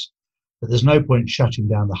specific place. But there's no point shutting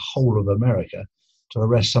down the whole of America to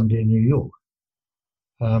arrest somebody in New York.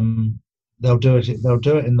 They'll do it. They'll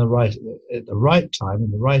do it at the right time,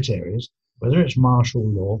 in the right areas, whether it's martial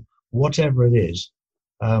law, whatever it is.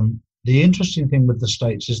 The interesting thing with the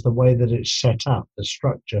states is the way that it's set up, the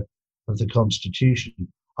structure of the Constitution.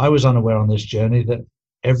 I was unaware on this journey that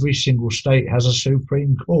every single state has a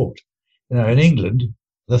Supreme Court. You know, in England,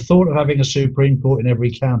 the thought of having a Supreme Court in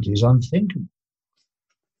every county is unthinkable.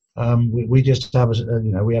 We just have,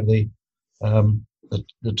 we have the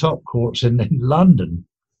top courts in London.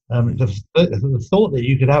 The thought that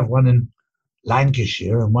you could have one in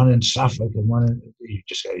Lancashire and one in Suffolk and one in, you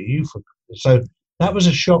just go, so that was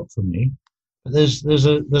a shock for me. But there's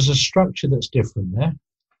a structure that's different there.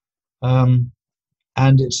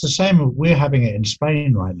 And it's the same, we're having it in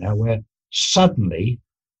Spain right now, where suddenly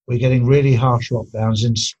we're getting really harsh lockdowns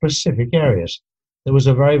in specific areas. There was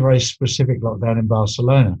a very, very specific lockdown in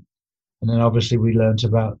Barcelona. And then obviously we learnt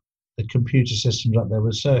about the computer systems up there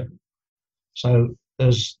with Circle. So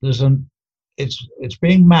it's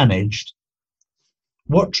being managed.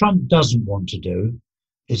 What Trump doesn't want to do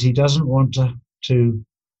is he doesn't want to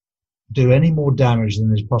do any more damage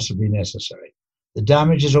than is possibly necessary. The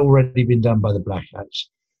damage has already been done by the Black Hats.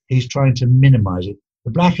 He's trying to minimize it.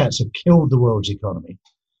 The Black Hats have killed the world's economy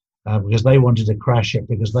because they wanted to crash it,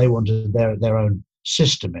 because they wanted their own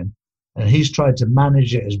system in. And he's tried to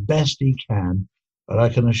manage it as best he can. But I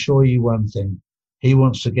can assure you one thing, he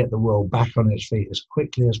wants to get the world back on its feet as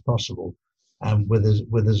quickly as possible and with as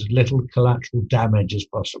little collateral damage as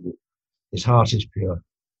possible. His heart is pure.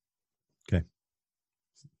 Okay.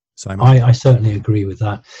 Simon? I certainly agree with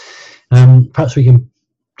that. Perhaps we can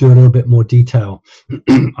do a little bit more detail.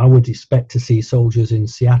 I would expect to see soldiers in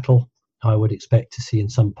Seattle. I would expect to see in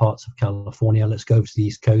some parts of California. Let's go over to the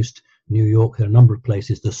East Coast, New York. There are a number of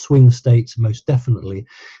places. The swing states, most definitely.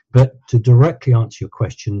 But to directly answer your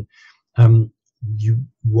question, you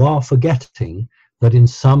are forgetting that in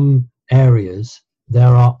some areas there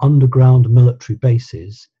are underground military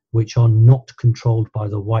bases which are not controlled by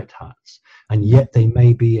the White Hats, and yet they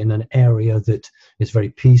may be in an area that is very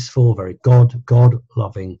peaceful, very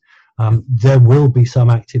God-loving. There will be some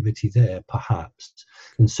activity there, perhaps.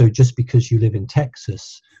 And so just because you live in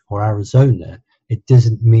Texas or Arizona, it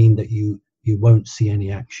doesn't mean that you won't see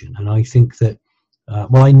any action. And I think that,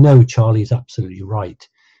 I know Charlie is absolutely right,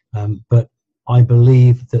 but I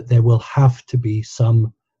believe that there will have to be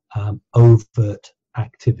some overt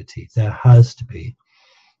activity. There has to be.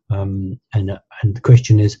 And the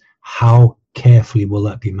question is, how carefully will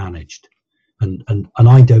that be managed? And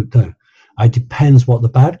I don't know. It depends what the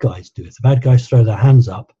bad guys do. If the bad guys throw their hands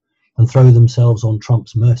up and throw themselves on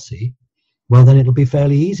Trump's mercy, well, then it'll be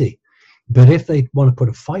fairly easy. But if they want to put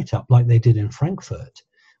a fight up like they did in Frankfurt,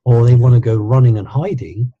 or they want to go running and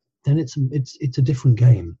hiding, then it's a different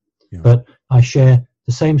game. Yeah. But I share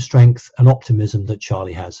the same strength and optimism that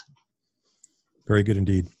Charlie has. Very good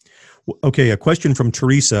indeed. Okay, a question from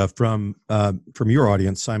Teresa from your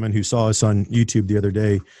audience, Simon, who saw us on YouTube the other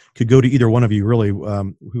day. Could go to either one of you, really,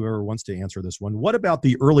 whoever wants to answer this one. What about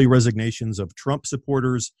the early resignations of Trump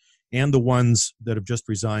supporters and the ones that have just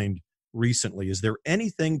resigned recently? Is there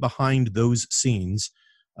anything behind those scenes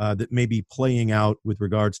that may be playing out with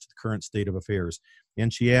regards to the current state of affairs?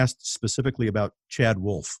 And she asked specifically about Chad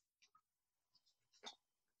Wolf.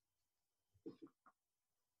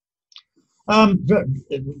 I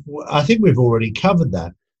think we've already covered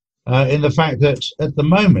that in the fact that at the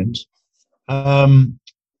moment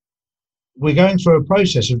we're going through a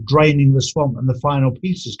process of draining the swamp and the final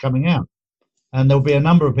pieces coming out, and there'll be a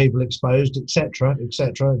number of people exposed, etc.,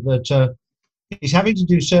 that he's having to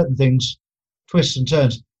do certain things, twists and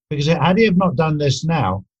turns, because had he have not done this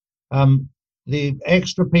now, the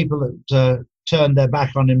extra people that turned their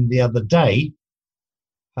back on him the other day,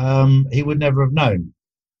 he would never have known.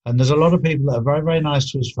 And there's a lot of people that are very, very nice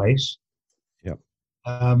to his face. Yep.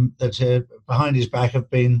 That behind his back haven't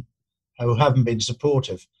been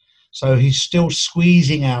supportive. So he's still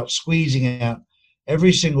squeezing out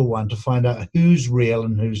every single one to find out who's real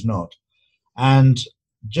and who's not. And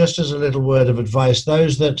just as a little word of advice,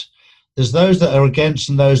 those that there's those that are against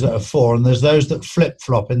and those that are for, and there's those that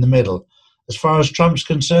flip-flop in the middle. As far as Trump's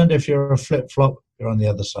concerned, if you're a flip-flop, you're on the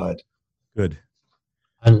other side. Good.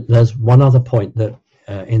 And there's one other point that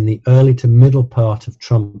in the early to middle part of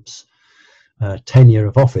Trump's tenure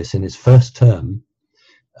of office, in his first term,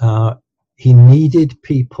 he needed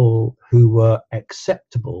people who were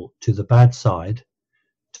acceptable to the bad side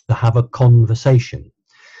to have a conversation.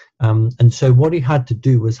 And so what he had to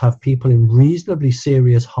do was have people in reasonably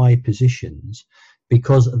serious high positions,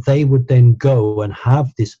 because they would then go and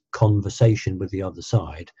have this conversation with the other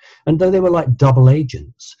side. And though they were like double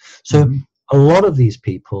agents. So a lot of these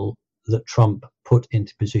people that Trump put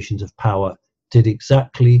into positions of power did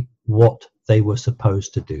exactly what they were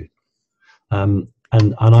supposed to do. And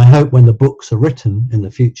I hope when the books are written in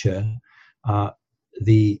the future,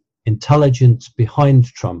 the intelligence behind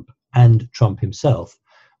Trump and Trump himself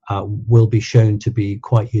will be shown to be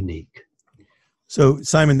quite unique. So,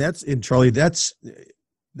 Simon, Charlie, that's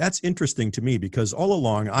interesting to me, because all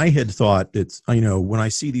along I had thought that, when I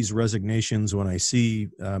see these resignations, when I see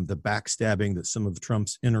the backstabbing that some of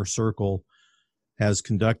Trump's inner circle has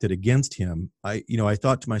conducted against him, I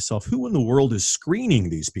thought to myself, who in the world is screening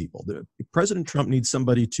these people? President Trump needs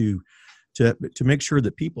somebody to make sure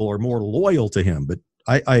that people are more loyal to him. But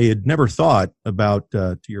I had never thought about,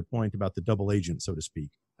 to your point about the double agent, so to speak.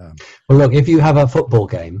 Well, look, if you have a football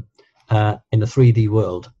game in a 3D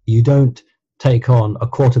world, you don't take on a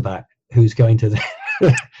quarterback who's going to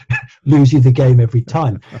lose you the game every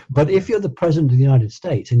time. But if you're the president of the United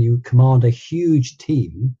States and you command a huge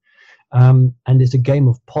team, and it's a game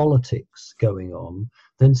of politics going on,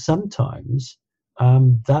 then sometimes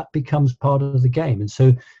that becomes part of the game. And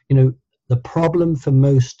so, the problem for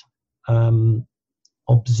most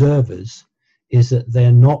observers is that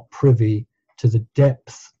they're not privy to the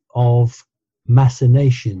depth of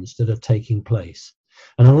machinations that are taking place.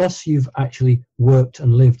 And unless you've actually worked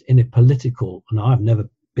and lived in a political, and I've never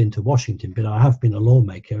been to Washington, but I have been a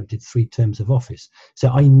lawmaker and did 3 terms of office. So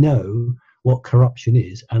I know what corruption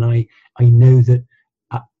is. And I know that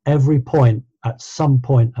at every point, at some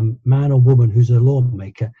point, a man or woman who's a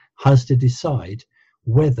lawmaker has to decide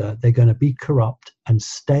whether they're going to be corrupt and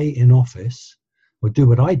stay in office or do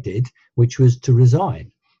what I did, which was to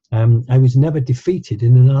resign. I was never defeated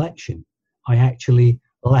in an election. I actually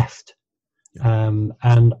left. And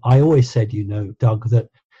I always said, Doug, that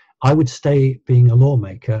I would stay being a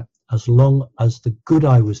lawmaker as long as the good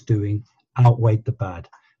I was doing outweighed the bad.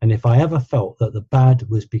 And if I ever felt that the bad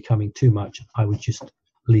was becoming too much, I would just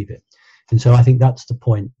leave it. And so I think that's the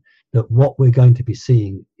point, that what we're going to be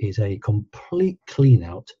seeing is a complete clean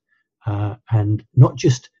out, and not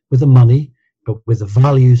just with the money, but with the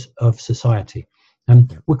values of society.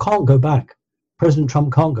 And we can't go back. President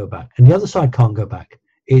Trump can't go back, and the other side can't go back.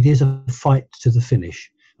 It is a fight to the finish.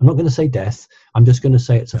 I'm not going to say death. I'm just going to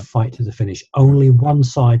say it's a fight to the finish. Only one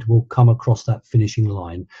side will come across that finishing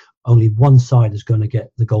line. Only one side is going to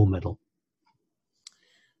get the gold medal.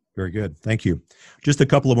 Very good. Thank you. Just a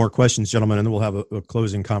couple of more questions, gentlemen, and then we'll have a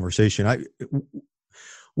closing conversation.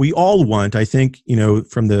 We all want, I think,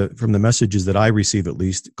 from the messages that I receive, at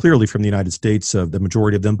least, clearly from the United States, the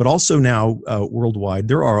majority of them, but also now worldwide,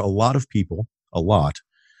 there are a lot of people,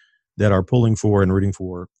 that are pulling for and rooting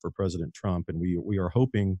for President Trump. And we are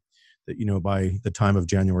hoping that, by the time of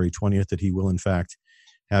January 20th, that he will, in fact,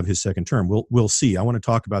 have his second term. We'll see. I want to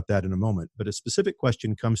talk about that in a moment. But a specific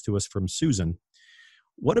question comes to us from Susan.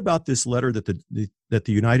 What about this letter that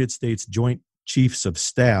the United States Joint Chiefs of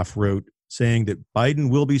Staff wrote, saying that Biden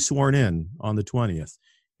will be sworn in on the 20th,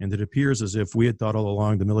 and it appears as if we had thought all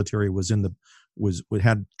along the military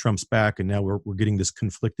had Trump's back, and now we're getting this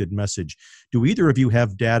conflicted message. Do either of you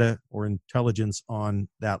have data or intelligence on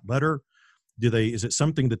that letter? Is it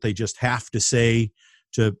something that they just have to say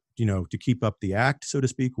to keep up the act, so to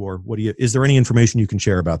speak, or is there any information you can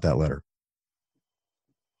share about that letter?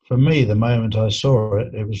 For me, the moment I saw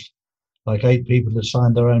it, it was like 8 people had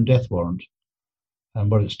signed their own death warrant.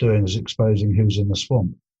 And what it's doing is exposing who's in the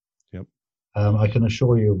swamp. Yep. I can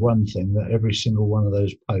assure you of one thing, that every single one of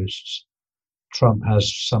those posts, Trump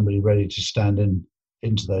has somebody ready to stand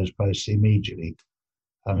into those posts immediately.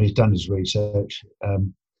 He's done his research.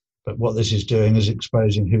 But what this is doing is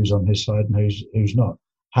exposing who's on his side and who's not.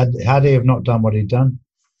 Had he have not done what he'd done,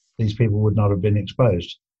 these people would not have been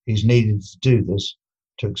exposed. He's needed to do this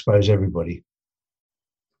to expose everybody.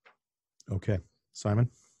 Okay. Simon?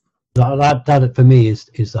 That for me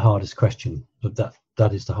is the hardest question.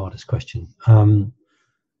 That is the hardest question.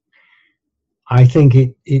 I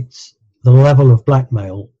think it's the level of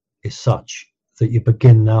blackmail is such that you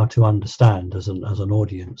begin now to understand as an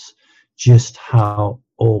audience just how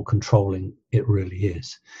all controlling it really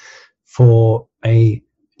is. for a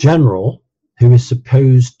general who is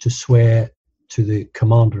supposed to swear to the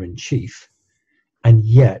commander-in-chief and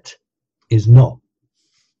yet is not.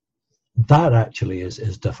 That actually is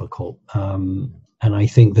difficult. And I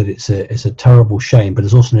think that it's a terrible shame, but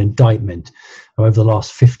it's also an indictment over the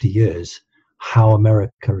last 50 years how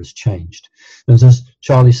America has changed. And as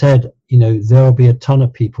Charlie said, there will be a ton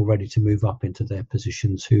of people ready to move up into their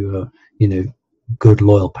positions who are, good,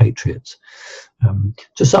 loyal patriots.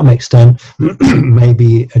 To some extent,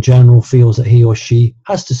 maybe a general feels that he or she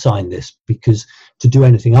has to sign this, because to do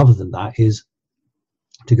anything other than that is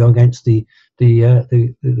to go against the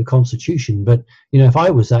Constitution. But if I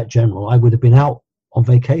was that general, I would have been out on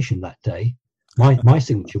vacation that day. My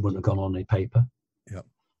signature wouldn't have gone on any paper. Yep.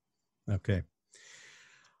 Okay.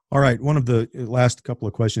 All right. One of the last couple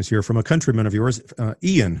of questions here from a countryman of yours,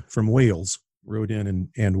 Ian from Wales, wrote in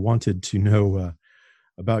and wanted to know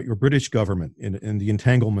about your British government and the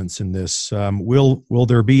entanglements in this. Will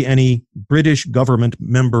there be any British government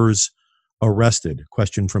members arrested?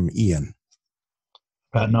 Question from Ian.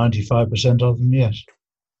 About 95% of them, yes.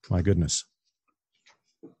 My goodness.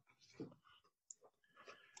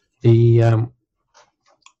 The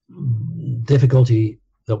difficulty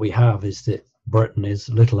that we have is that Britain is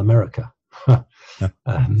little America.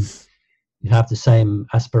 You have the same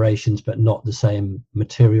aspirations, but not the same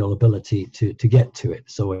material ability to get to it.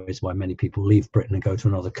 It's always why many people leave Britain and go to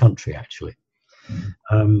another country, actually.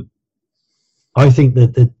 I think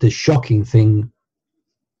that the shocking thing,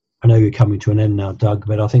 I know you're coming to an end now, Doug,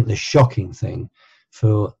 but I think the shocking thing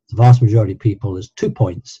for the vast majority of people is 2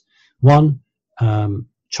 points. One,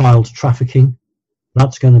 child trafficking.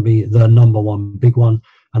 That's going to be the number one big one.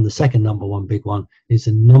 And the second number one big one is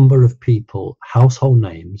the number of people, household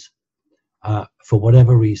names, for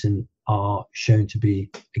whatever reason, are shown to be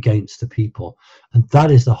against the people. And that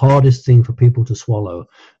is the hardest thing for people to swallow.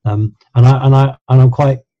 And I'm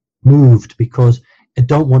quite moved, because I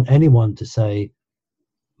don't want anyone to say,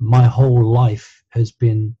 my whole life has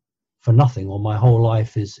been for nothing, or my whole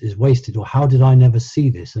life is wasted, or how did I never see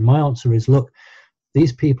this? And my answer is, look,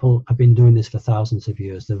 these people have been doing this for thousands of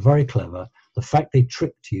years. They're very clever. The fact they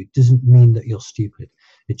tricked you doesn't mean that you're stupid.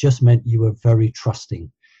 It just meant you were very trusting.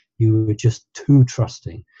 You were just too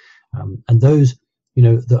trusting. And those,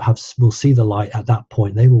 that will see the light at that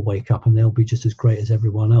point, they will wake up and they'll be just as great as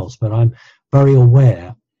everyone else. But I'm very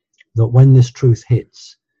aware that when this truth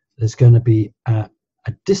hits, there's going to be a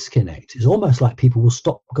disconnect. It's almost like people will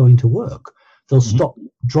stop going to work. They'll stop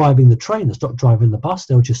driving the train. They'll stop driving the bus.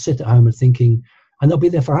 They'll just sit at home and they'll be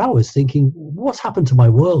there for hours thinking, what's happened to my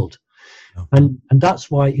world? Oh. And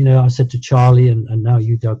that's why, I said to Charlie and now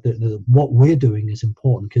you, Doug, that what we're doing is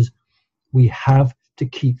important, because we have to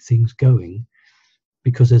keep things going,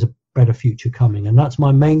 because there's a better future coming. And that's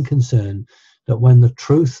my main concern, that when the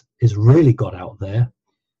truth is really got out there,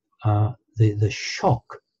 the shock,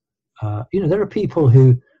 there are people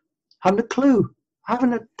who haven't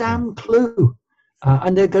a damn clue.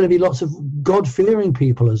 And there are going to be lots of God-fearing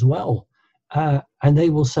people as well. And they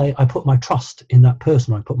will say, I put my trust in that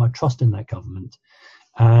person, I put my trust in that government.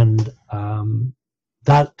 And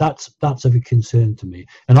that's of a concern to me.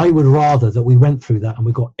 And I would rather that we went through that and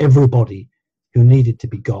we got everybody who needed to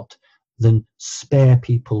be got, than spare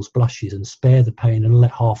people's blushes and spare the pain and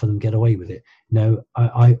let half of them get away with it. No,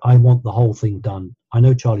 I want the whole thing done. I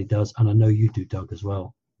know Charlie does, and I know you do, Doug, as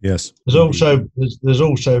well. Yes. There's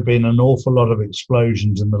also been an awful lot of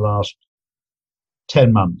explosions in the last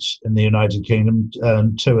 10 months in the United Kingdom,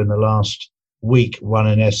 2 in the last week, 1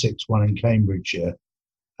 in Essex, 1 in Cambridgeshire,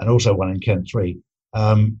 and also 1 in Kent 3.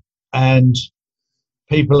 And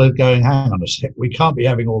people are going, hang on a sec, we can't be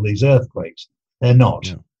having all these earthquakes. They're not.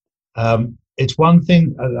 Yeah. It's one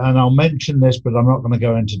thing, and I'll mention this, but I'm not going to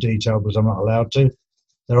go into detail because I'm not allowed to.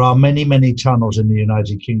 There are many, many tunnels in the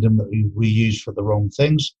United Kingdom that we use for the wrong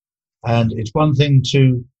things. And it's one thing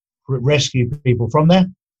to rescue people from there.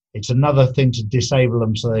 It's another thing to disable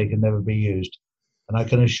them so they can never be used. And I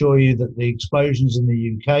can assure you that the explosions in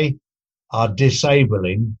the UK are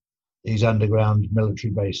disabling these underground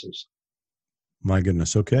military bases. My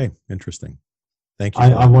goodness. Okay. Interesting. Thank you.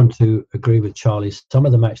 I want to agree with Charlie. Some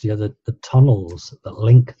of them actually are the tunnels that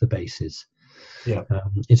link the bases. Yeah.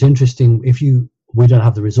 It's interesting. We don't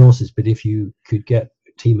have the resources, but if you could get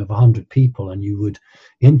a team of 100 people and you would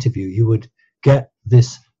interview, you would get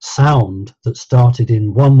this sound that started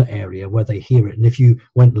in one area where they hear it. And if you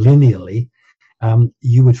went linearly,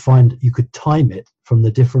 you would find you could time it from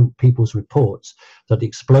the different people's reports that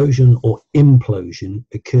explosion or implosion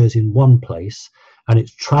occurs in one place and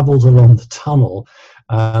it travels along the tunnel.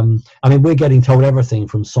 We're getting told everything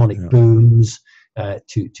from sonic booms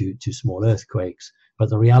to small earthquakes. But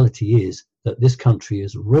the reality is that this country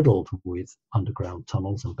is riddled with underground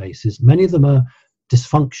tunnels and bases. Many of them are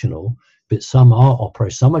dysfunctional, but some are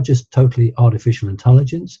operate. Some are just totally artificial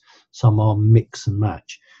intelligence. Some are mix and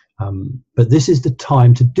match. But this is the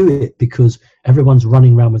time to do it because everyone's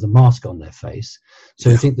running around with a mask on their face. So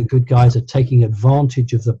I think the good guys are taking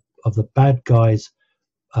advantage of the bad guys'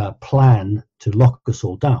 plan to lock us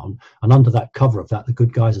all down. And under that cover of that, the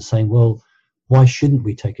good guys are saying, well, why shouldn't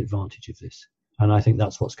we take advantage of this? And I think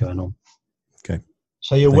that's what's going on. Okay.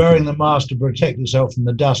 So you're wearing the mask to protect yourself from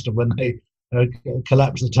the dust of when they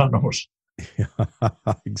collapse the tunnels.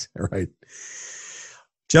 Right.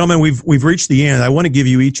 Gentlemen, we've reached the end. I want to give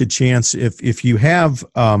you each a chance. If you have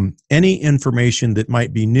any information that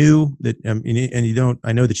might be new, that and you don't,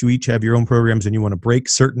 I know that you each have your own programs and you want to break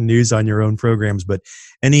certain news on your own programs. But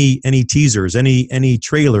any teasers, any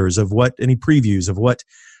trailers of any previews of what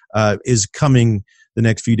is coming the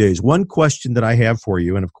next few days. One question that I have for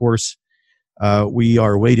you, and of course, we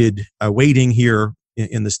are waiting here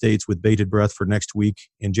in the States with bated breath for next week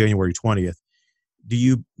in January 20th. Do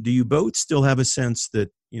you both still have a sense that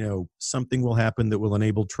something will happen that will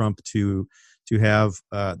enable Trump to have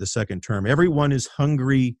the second term? Everyone is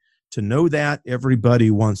hungry to know that. Everybody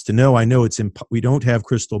wants to know. I know we don't have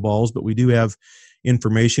crystal balls, but we do have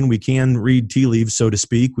information. We can read tea leaves, so to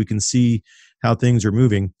speak. We can see how things are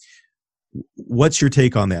moving. What's your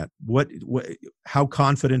take on that? How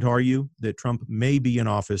confident are you that Trump may be in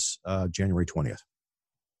office January 20th?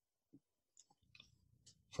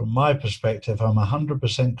 From my perspective, I'm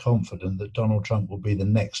 100% confident that Donald Trump will be the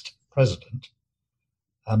next president,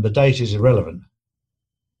 and the date is irrelevant.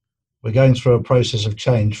 We're going through a process of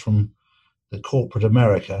change from the corporate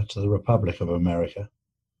America to the Republic of America.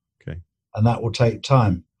 Okay. And that will take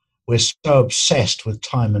time. We're so obsessed with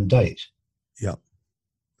time and date. Yeah.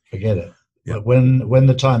 Forget it. Yeah. But when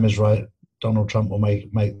the time is right, Donald Trump will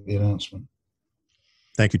make the announcement.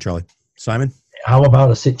 Thank you, Charlie. Simon? How about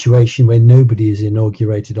a situation where nobody is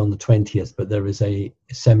inaugurated on the 20th, but there is a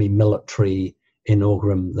semi-military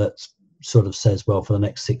inaugurum that sort of says, well, for the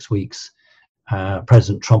next 6 weeks,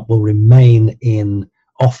 President Trump will remain in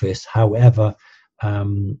office. However,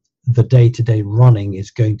 the day-to-day running is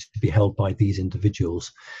going to be held by these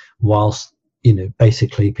individuals, whilst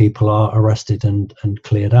basically people are arrested and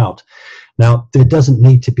cleared out. Now, there doesn't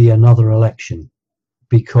need to be another election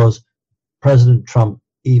because President Trump,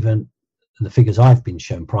 even the figures I've been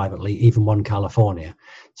shown privately, even won California.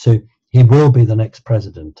 So he will be the next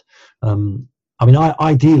president.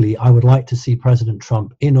 Ideally, I would like to see President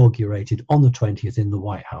Trump inaugurated on the 20th in the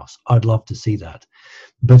White House. I'd love to see that.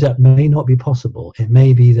 But it may not be possible. It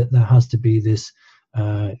may be that there has to be this,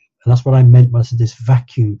 and that's what I meant when I said this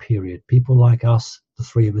vacuum period. People like us, the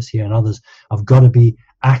three of us here and others, have got to be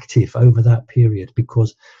active over that period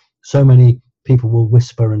because so many people will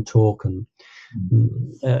whisper and talk, and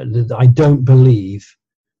I don't believe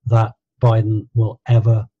that Biden will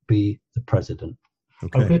ever be the president.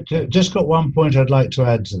 Okay. I've just got one point I'd like to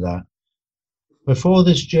add to that. Before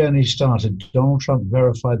this journey started, Donald Trump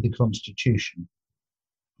verified the Constitution.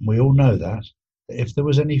 We all know that if there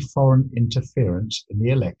was any foreign interference in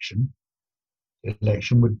the election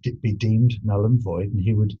would be deemed null and void, and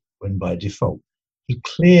he would win by default. He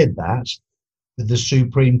cleared that with the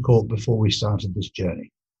Supreme Court before we started this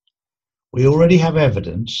journey. We already have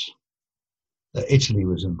evidence that Italy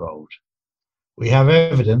was involved. We have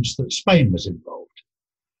evidence that Spain was involved.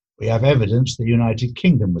 We have evidence the United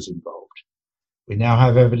Kingdom was involved. We now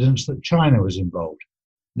have evidence that China was involved.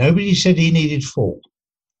 Nobody said he needed 4.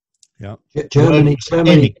 Yeah. Germany,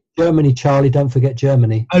 Charlie, don't forget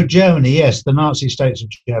Germany. Oh, Germany, yes, the Nazi states of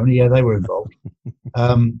Germany, yeah, they were involved.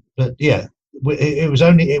 But yeah, it was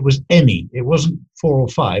any. It wasn't 4 or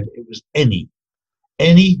 5. It was any.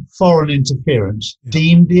 Any foreign interference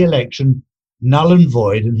deemed the election null and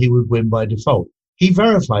void, and he would win by default. He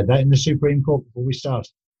verified that in the Supreme Court before we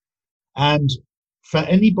started. And for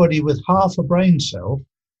anybody with half a brain cell,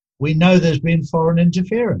 we know there's been foreign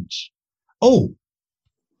interference. Oh,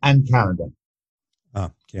 and Canada.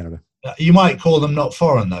 Canada. You might call them not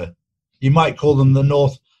foreign, though. You might call them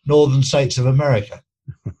the northern states of America.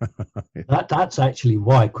 That's actually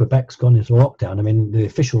why Quebec's gone into lockdown. I mean, the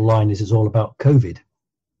official line is all about COVID.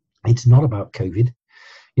 It's not about COVID.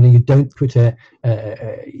 You don't put a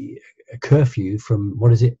curfew from,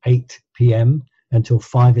 8 p.m. until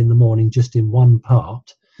 5 in the morning just in one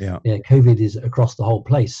part. Yeah, COVID is across the whole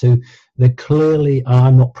place. So they're clearly,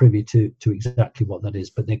 I'm not privy to exactly what that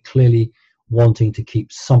is, but they're clearly wanting to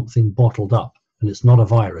keep something bottled up, and it's not a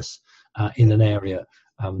virus in an area.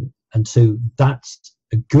 And so that's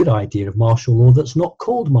a good idea of martial law that's not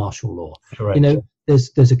called martial law. Correct.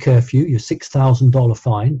 there's a curfew, your $6,000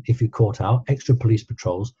 fine if you're caught out, extra police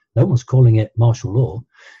patrols. No one's calling it martial law,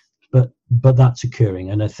 but that's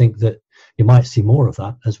occurring, and I think that you might see more of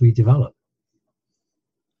that as we develop.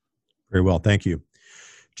 Very well, thank you,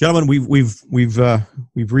 gentlemen. We've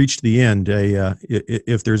reached the end.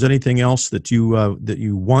 If there's anything else that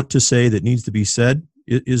you want to say that needs to be said,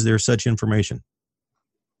 is there such information?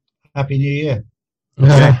 Happy New Year.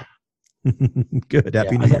 Okay. Good.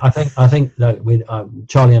 Happy New Year. I think that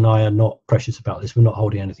Charlie and I are not precious about this. We're not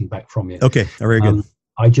holding anything back from you. Okay. Very good.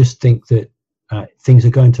 I just think that things are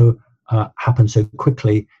going to happen so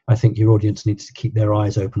quickly. I think your audience needs to keep their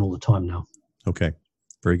eyes open all the time now. Okay.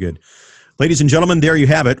 Very good. Ladies and gentlemen, there you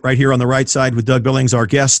have it, right here on the right side with Doug Billings, our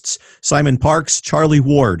guests, Simon Parkes, Charlie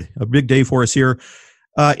Ward. A big day for us here.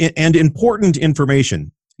 And important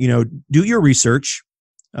information. Do your research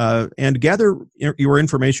and gather your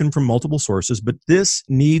information from multiple sources, but this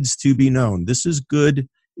needs to be known. This is good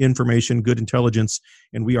information, good intelligence,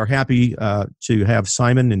 and we are happy to have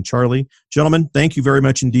Simon and Charlie. Gentlemen, thank you very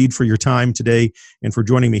much indeed for your time today and for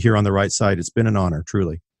joining me here on the right side. It's been an honor,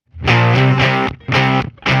 truly.